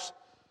house.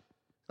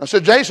 I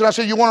said, Jason,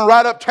 you want to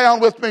ride uptown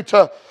with me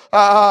to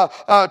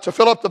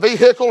fill up the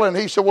vehicle? And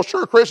he said, well,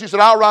 sure, Chris. He said,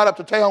 I'll ride up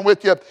to town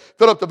with you,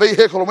 fill up the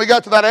vehicle. And we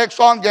got to that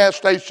Exxon gas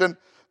station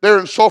there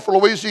in Sulphur,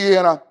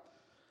 Louisiana.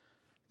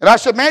 And I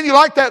said, man, you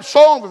like that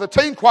song that the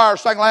teen choir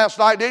sang last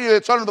night, didn't you?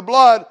 It's Under the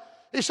Blood.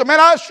 He said, man,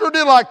 I sure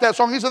did like that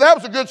song. He said, that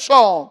was a good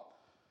song.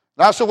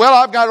 And I said, well,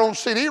 I've got it on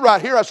CD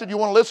right here. I said, you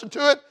want to listen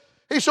to it?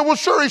 He said, well,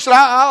 sure. He said,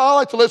 I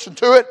like to listen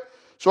to it.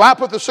 So I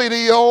put the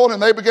CD on,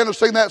 and they began to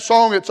sing that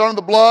song, It's Under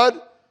the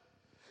Blood.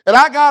 And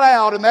I got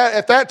out, and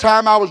at that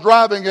time I was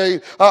driving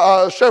a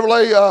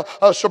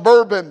Chevrolet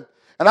Suburban.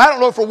 And I don't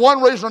know, for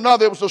one reason or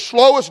another, it was the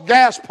slowest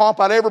gas pump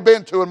I'd ever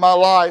been to in my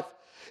life.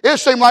 It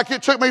seemed like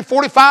it took me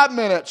 45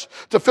 minutes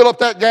to fill up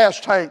that gas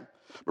tank.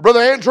 But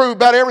Brother Andrew,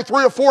 about every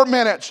 3 or 4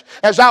 minutes,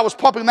 as I was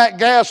pumping that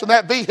gas in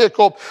that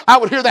vehicle, I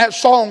would hear that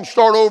song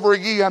start over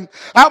again.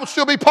 I would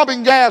still be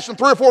pumping gas, and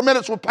 3 or 4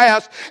 minutes would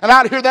pass, and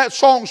I'd hear that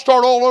song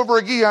start all over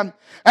again.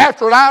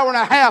 After an hour and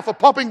a half of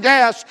pumping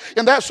gas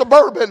in that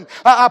Suburban,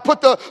 I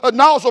put the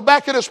nozzle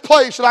back in its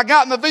place, and I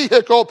got in the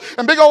vehicle,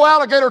 and big old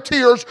alligator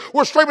tears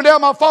were streaming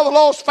down my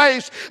father-in-law's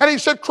face. And he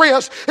said,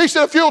 Chris, he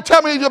said, if you'll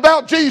tell me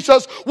about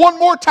Jesus one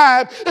more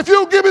time, if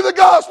you'll give me the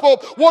gospel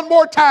one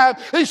more time,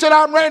 he said,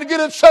 I'm ready to get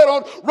it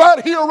settled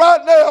right here,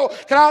 right now.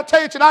 Can I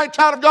tell you tonight,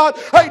 child of God,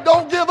 hey,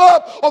 don't give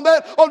up on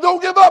that, or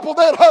don't give up on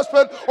that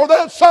husband, or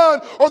that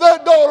son, or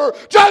that daughter.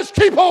 Just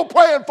keep on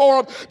praying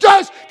for them.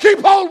 Just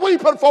keep on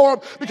weeping for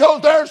them, because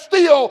there's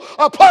still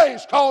a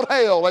place called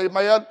hell.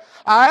 Amen.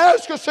 I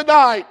ask us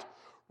tonight,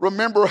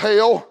 remember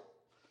hell.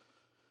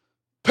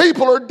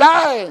 People are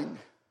dying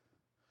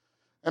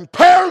and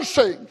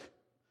perishing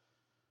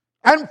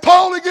and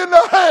falling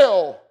into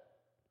hell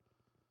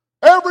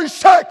every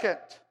second,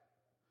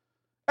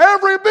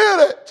 every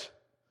minute,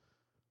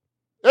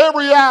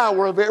 every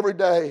hour of every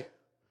day.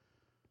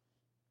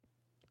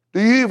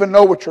 Do you even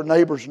know what your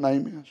neighbor's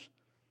name is?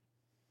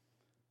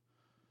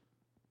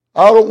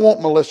 I don't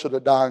want Melissa to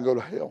die and go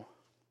to hell.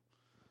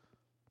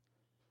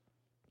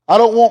 I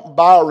don't want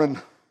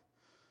Byron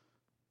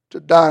to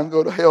die and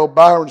go to hell.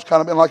 Byron's kind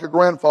of been like a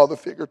grandfather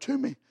figure to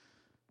me.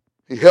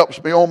 He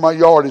helps me on my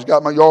yard. He's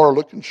got my yard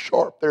looking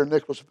sharp there in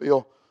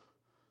Nicholasville.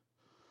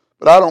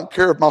 But I don't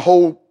care if my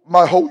whole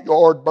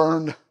yard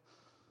burned.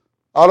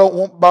 I don't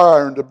want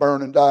Byron to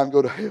burn and die and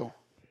go to hell.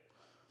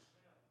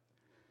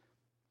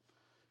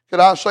 Can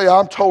I say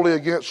I'm totally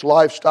against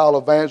lifestyle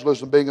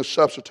evangelism being a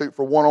substitute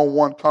for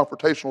one-on-one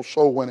confrontational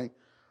soul winning.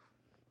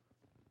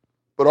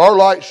 But our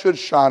light should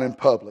shine in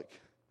public,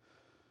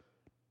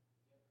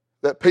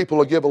 that people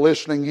will give a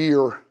listening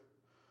ear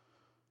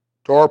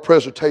to our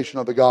presentation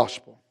of the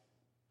gospel.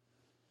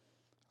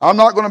 I'm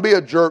not going to be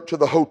a jerk to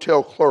the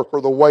hotel clerk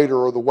or the waiter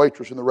or the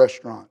waitress in the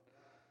restaurant.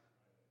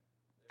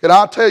 Can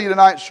I tell you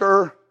tonight,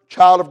 sir,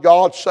 child of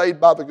God,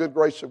 saved by the good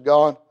grace of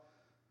God,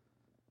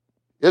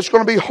 it's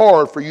going to be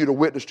hard for you to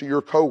witness to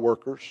your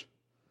coworkers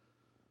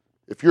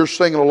if you're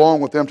singing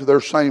along with them to their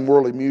same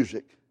worldly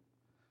music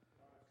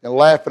and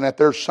laughing at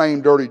their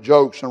same dirty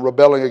jokes and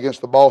rebelling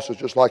against the bosses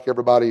just like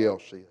everybody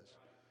else is.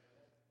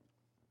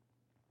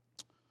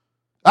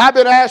 I've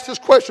been asked this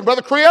question,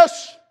 Brother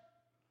Chris,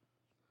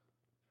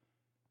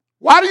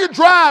 why do you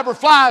drive or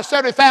fly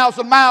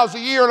 70,000 miles a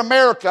year in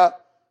America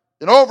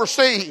and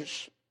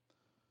overseas?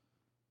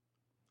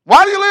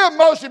 Why do you live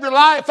most of your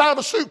life out of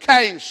a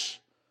suitcase?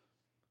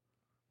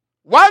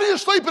 Why do you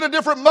sleep in a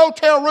different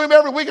motel room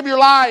every week of your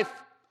life?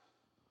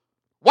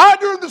 Why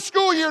during the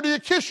school year do you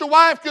kiss your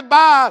wife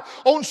goodbye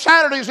on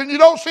Saturdays and you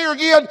don't see her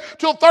again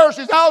till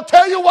Thursdays? I'll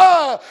tell you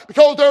why.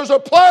 Because there's a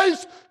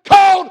place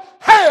called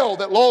hell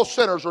that lost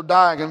sinners are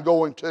dying and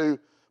going to.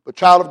 But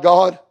child of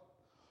God,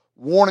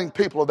 warning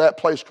people of that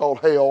place called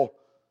hell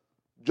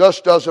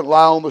just doesn't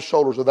lie on the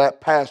shoulders of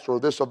that pastor or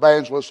this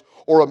evangelist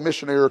or a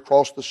missionary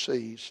across the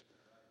seas.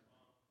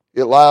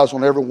 It lies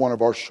on every one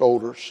of our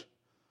shoulders.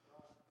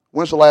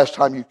 When's the last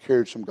time you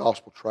carried some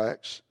gospel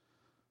tracts?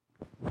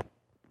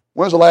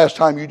 When's the last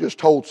time you just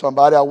told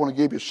somebody, I want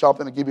to give you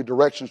something, to give you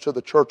directions to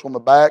the church on the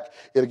back,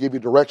 it'll give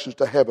you directions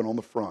to heaven on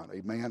the front.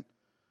 Amen.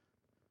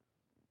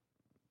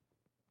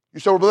 You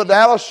say, well, Brother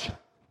Dallas,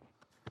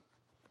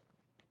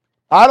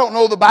 I don't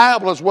know the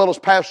Bible as well as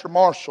Pastor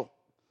Marshall.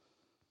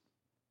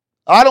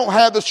 I don't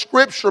have the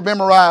Scripture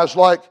memorized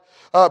like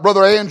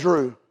Brother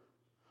Andrew.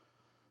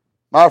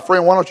 My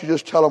friend, why don't you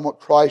just tell them what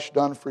Christ's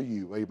done for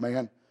you?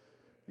 Amen.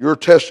 Your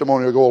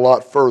testimony will go a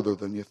lot further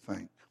than you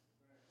think.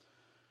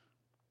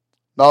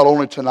 Not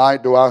only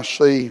tonight do I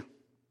see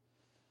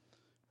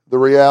the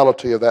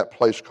reality of that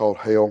place called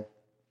hell,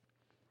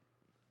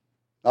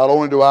 not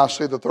only do I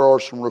see that there are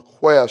some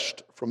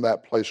requests from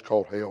that place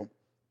called hell,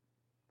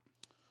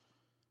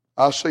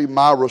 I see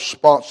my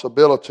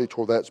responsibility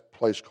toward that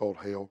place called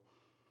hell.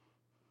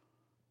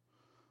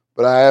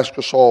 But I ask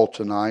us all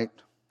tonight,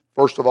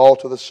 first of all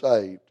to the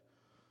saved,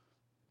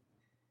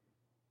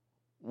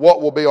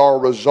 what will be our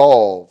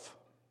resolve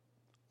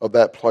of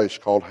that place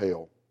called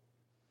hell?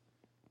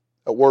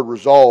 That word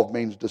resolve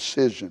means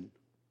decision.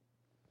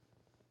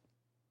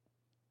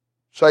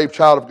 Saved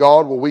child of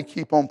God, will we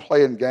keep on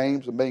playing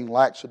games and being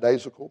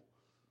lackadaisical?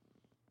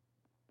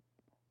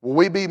 Will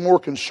we be more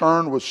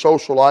concerned with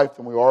social life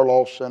than we are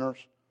lost sinners?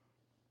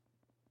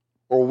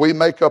 Or will we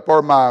make up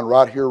our mind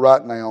right here,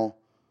 right now,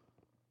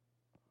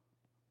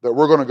 that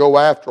we're going to go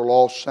after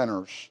lost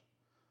sinners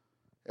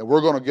and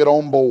we're going to get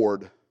on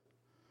board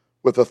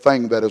with the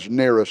thing that is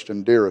nearest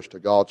and dearest to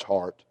God's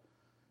heart,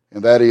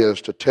 and that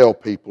is to tell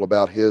people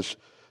about His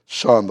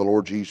Son, the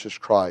Lord Jesus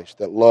Christ,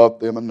 that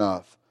loved them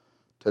enough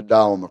to die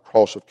on the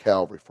cross of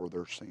Calvary for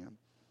their sin.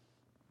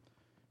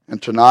 And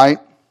tonight,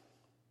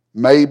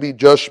 maybe,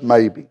 just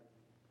maybe,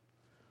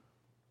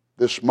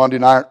 this Monday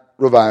night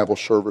revival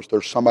service,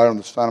 there's somebody on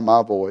the sound of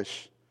my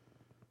voice,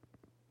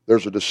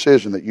 there's a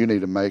decision that you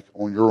need to make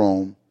on your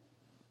own,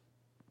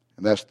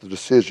 and that's the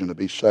decision to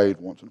be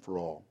saved once and for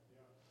all.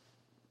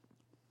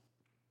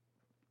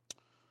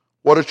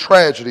 What a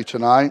tragedy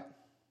tonight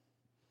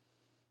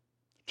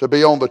to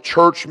be on the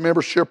church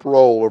membership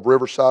roll of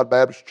Riverside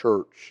Baptist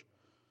Church,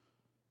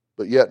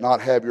 but yet not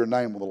have your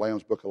name on the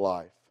Lamb's Book of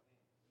Life.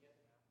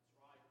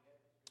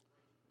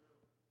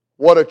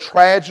 What a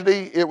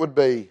tragedy it would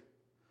be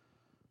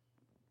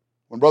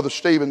when Brother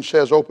Stephen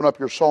says, open up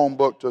your song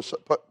book to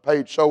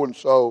page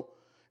so-and-so,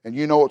 and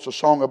you know it's a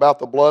song about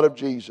the blood of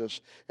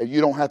Jesus, and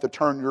you don't have to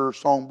turn your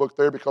song book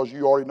there because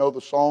you already know the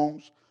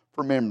songs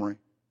from memory.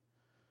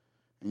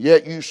 And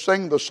yet you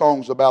sing the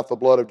songs about the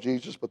blood of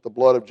Jesus, but the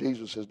blood of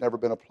Jesus has never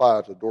been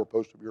applied to the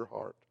doorpost of your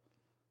heart.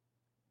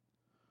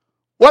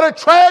 What a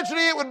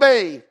tragedy it would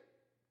be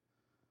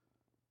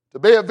to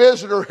be a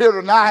visitor here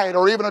tonight,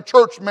 or even a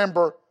church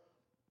member.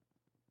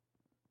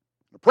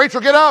 The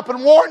preacher get up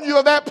and warn you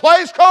of that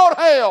place called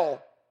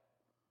hell,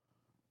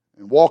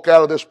 and walk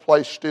out of this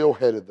place still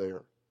headed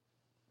there.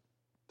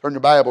 Turn your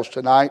Bibles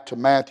tonight to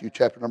Matthew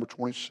chapter number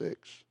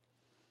 26.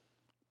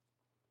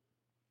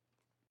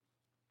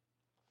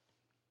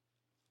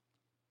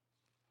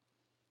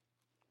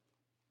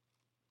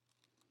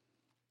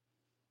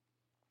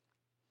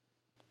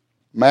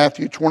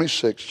 Matthew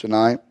 26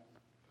 tonight.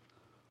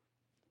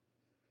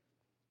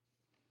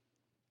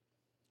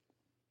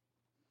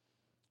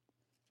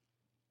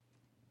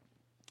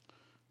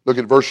 Look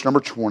at verse number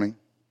 20.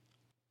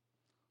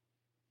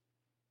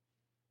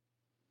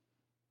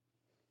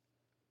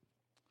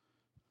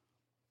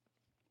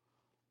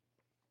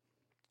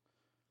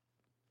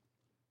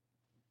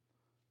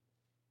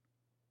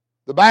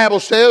 The Bible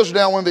says,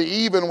 now when the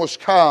even was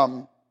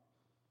come,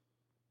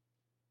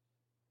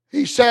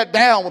 He sat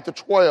down with the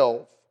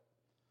 12.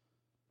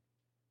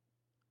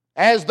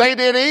 As they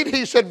did eat,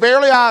 He said,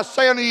 verily I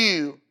say unto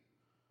you,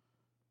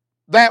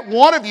 that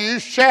one of you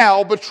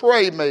shall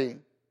betray me.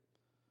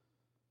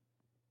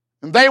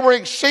 And they were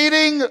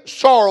exceeding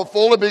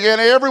sorrowful, and began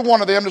every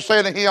one of them to say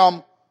unto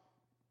Him,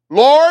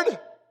 Lord,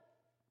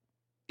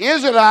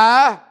 is it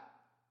I?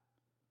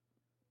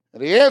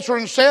 And He answered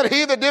and said,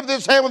 He that dippeth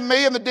his hand with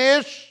me in the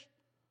dish,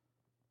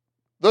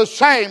 the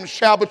same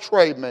shall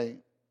betray me.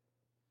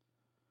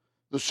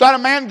 The Son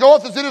of Man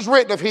goeth as it is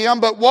written of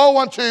Him, but woe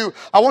unto,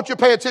 I want you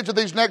to pay attention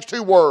to these next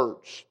two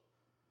words,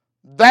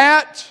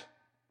 that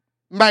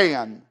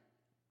man,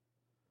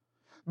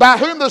 by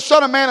whom the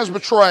Son of Man is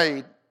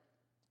betrayed.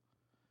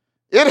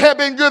 It had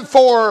been good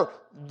for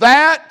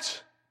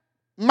that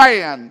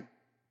man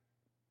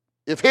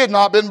if he had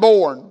not been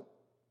born.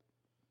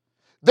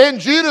 Then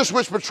Judas,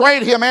 which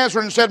betrayed Him,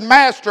 answered and said,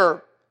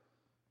 Master,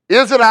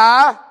 is it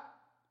I?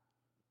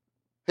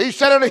 He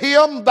said unto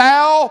Him,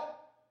 Thou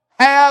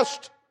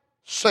hast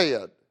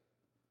said.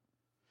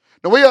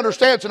 Now we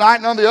understand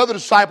tonight, none of the other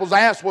disciples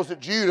asked, was it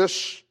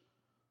Judas?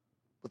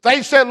 But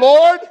they said,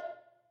 Lord,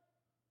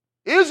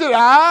 is it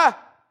I?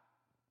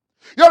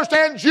 You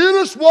understand,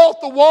 Judas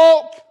walked the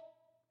walk,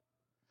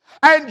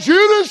 and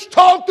Judas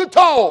talked the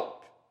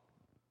talk.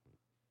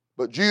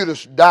 But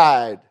Judas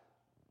died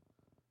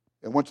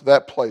and went to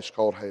that place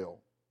called hell.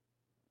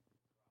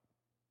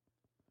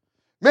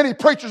 Many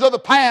preachers of the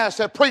past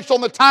have preached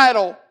on the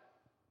title,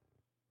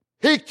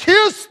 He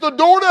kissed the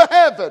door to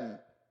heaven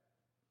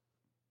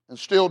and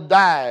still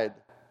died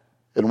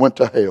and went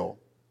to hell.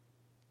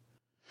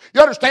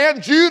 You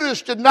understand,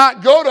 Judas did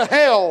not go to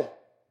hell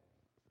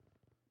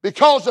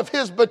because of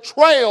his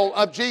betrayal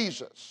of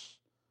Jesus.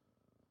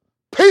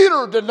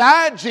 Peter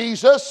denied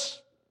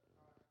Jesus.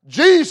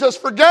 Jesus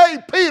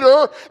forgave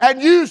Peter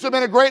and used him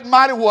in a great and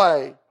mighty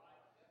way.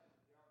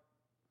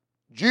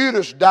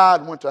 Judas died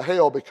and went to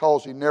hell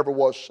because he never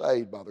was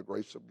saved by the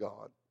grace of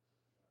God.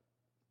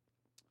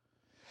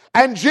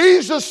 And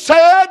Jesus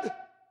said,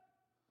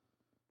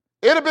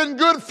 it had been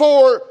good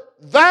for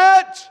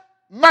that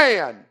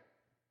man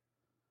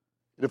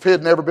if he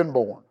had never been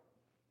born.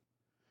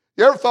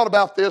 You ever thought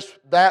about this?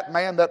 That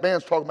man? That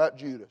man's talking about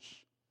Judas.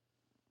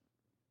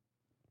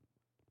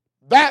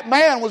 That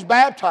man was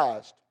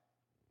baptized.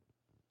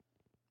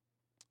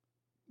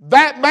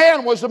 That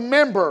man was a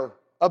member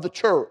of the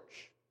church.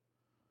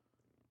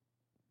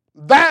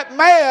 That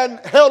man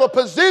held a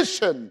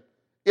position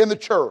in the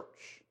church.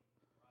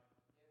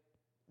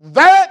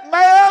 That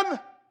man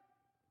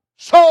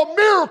saw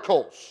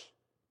miracles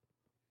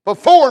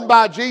performed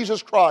by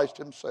Jesus Christ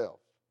himself.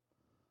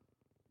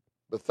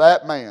 But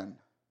that man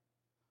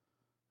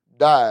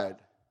died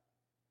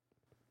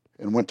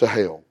and went to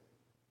hell.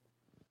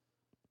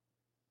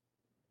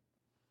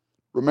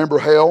 Remember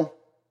hell?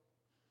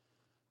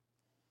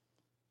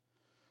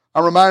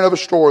 I'm reminded of a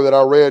story that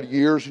I read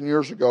years and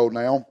years ago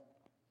now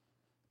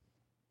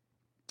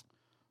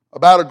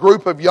about a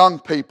group of young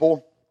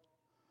people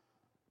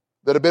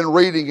that have been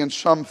reading in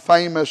some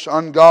famous,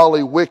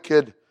 ungodly,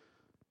 wicked,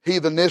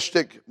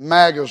 heathenistic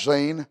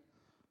magazine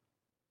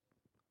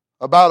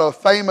about a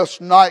famous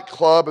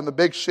nightclub in the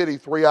big city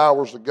 3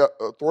 hours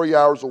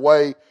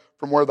away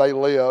from where they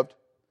lived.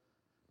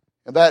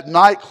 And that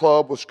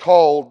nightclub was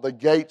called the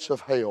Gates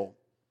of Hell.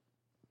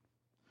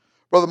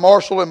 Brother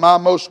Marshall, in my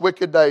most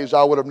wicked days,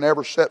 I would have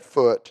never set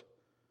foot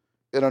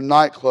in a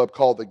nightclub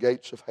called the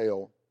Gates of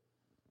Hell.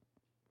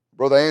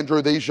 Brother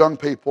Andrew, these young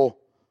people,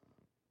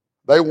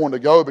 they wanted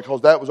to go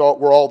because that was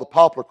where all the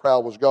popular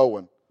crowd was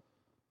going.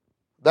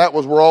 That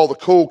was where all the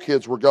cool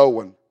kids were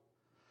going.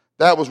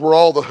 That was where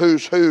all the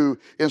who's who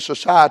in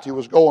society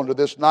was going, to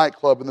this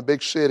nightclub in the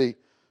big city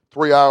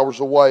 3 hours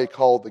away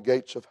called the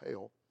Gates of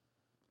Hell.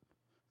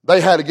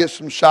 They had to get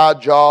some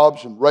side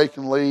jobs and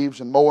raking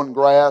leaves and mowing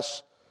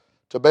grass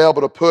to be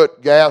able to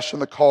put gas in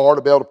the car,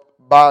 to be able to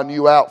buy a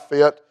new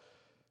outfit,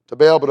 to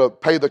be able to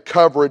pay the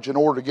coverage in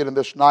order to get in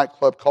this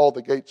nightclub called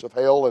the Gates of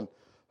Hell. And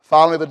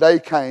finally the day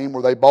came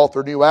where they bought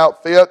their new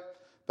outfit.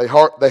 They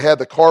had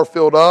the car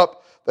filled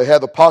up. They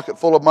had the pocket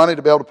full of money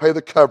to be able to pay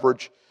the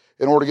coverage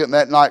in order to get in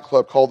that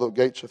nightclub called the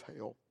Gates of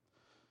Hell.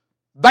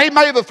 They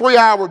made the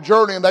 3-hour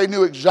journey and they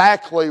knew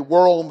exactly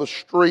where on the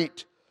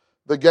street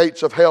the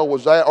Gates of Hell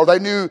was at, or they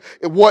knew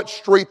what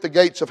street the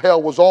Gates of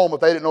Hell was on,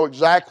 but they didn't know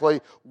exactly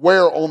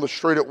where on the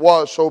street it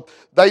was. So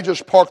they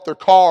just parked their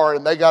car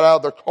and they got out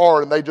of their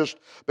car and they just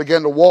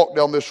began to walk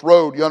down this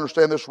road. You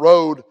understand, this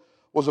road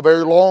was a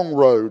very long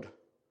road.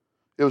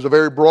 It was a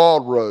very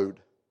broad road.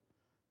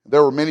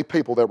 There were many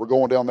people that were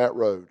going down that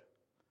road.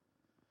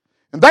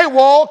 And they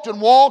walked and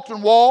walked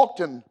and walked,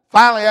 and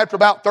finally after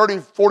about 30,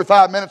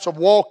 45 minutes of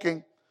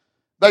walking,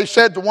 they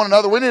said to one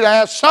another, we need to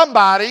ask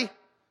somebody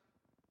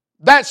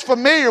that's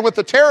familiar with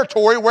the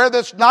territory where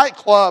this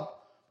nightclub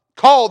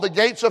called the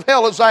Gates of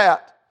Hell is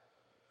at.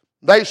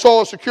 They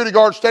saw a security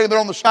guard standing there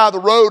on the side of the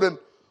road, and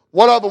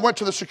one of them went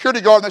to the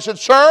security guard and they said,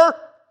 sir,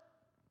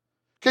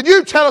 can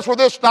you tell us where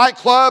this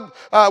nightclub,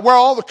 where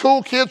all the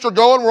cool kids are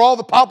going, where all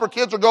the pauper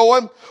kids are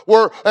going,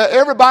 where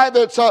everybody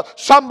that's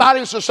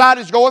somebody in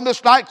society is going,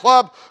 this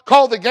nightclub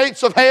called the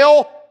Gates of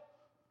Hell?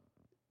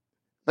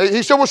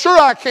 He said, well, sure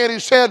I can. He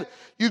said,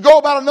 you go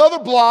about another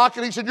block,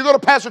 and he said, you're going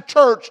to pass a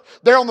church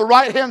there on the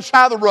right-hand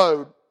side of the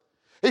road.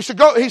 He said,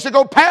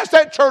 go past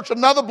that church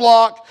another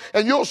block,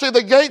 and you'll see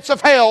the Gates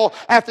of Hell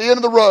at the end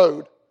of the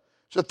road.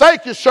 He said,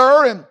 thank you,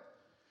 sir. And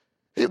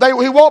he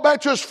walked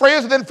back to his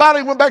friends, and then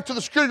finally went back to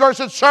the security guard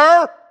and said,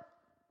 sir,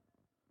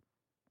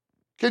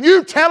 can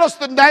you tell us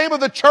the name of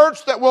the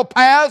church that we'll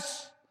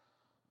pass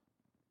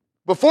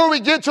before we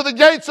get to the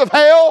Gates of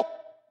Hell?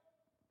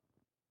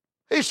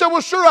 He said,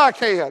 well, sure I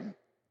can.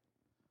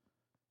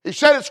 He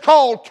said it's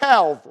called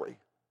Calvary.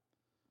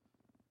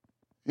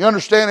 You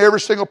understand, every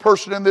single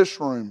person in this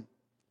room,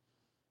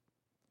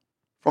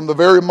 from the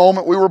very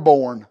moment we were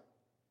born,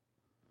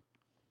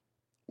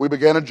 we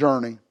began a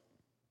journey.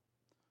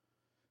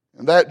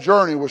 And that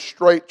journey was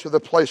straight to the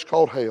place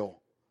called hell.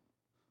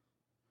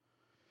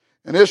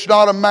 And it's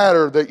not a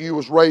matter that you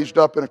was raised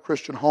up in a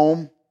Christian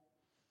home.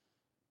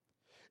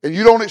 And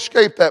you don't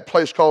escape that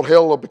place called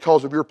hell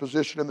because of your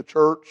position in the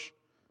church.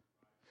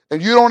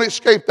 And you don't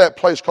escape that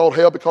place called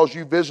hell because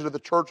you visited the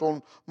church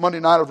on Monday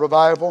night of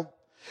revival.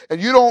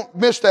 And you don't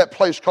miss that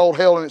place called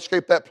hell and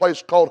escape that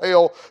place called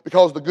hell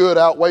because the good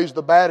outweighs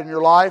the bad in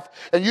your life.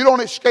 And you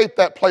don't escape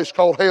that place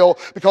called hell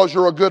because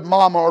you're a good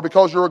mama or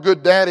because you're a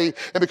good daddy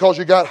and because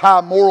you got high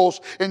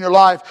morals in your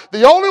life.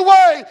 The only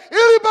way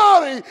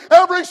anybody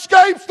ever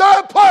escapes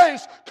that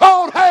place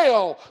called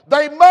hell,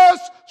 they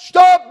must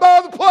stop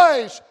by the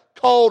place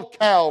called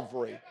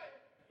Calvary.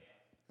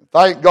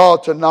 Thank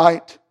God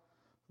tonight,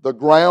 the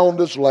ground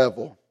is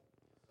level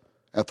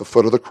at the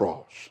foot of the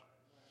cross.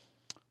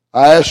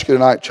 I ask you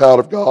tonight, child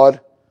of God,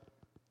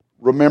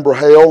 remember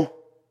hell.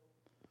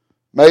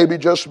 Maybe,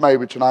 just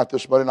maybe, tonight,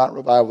 this Monday night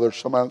revival, there's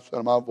some outside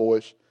of my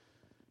voice.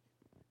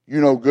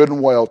 You know good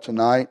and well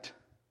tonight,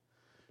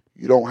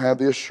 you don't have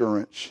the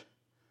assurance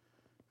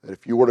that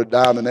if you were to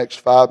die in the next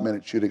 5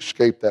 minutes, you'd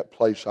escape that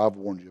place I've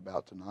warned you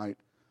about tonight.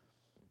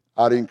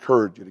 I'd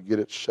encourage you to get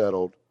it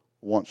settled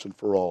once and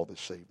for all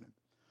this evening.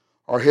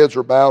 Our heads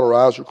are bowed, our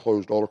eyes are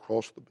closed all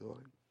across the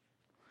building.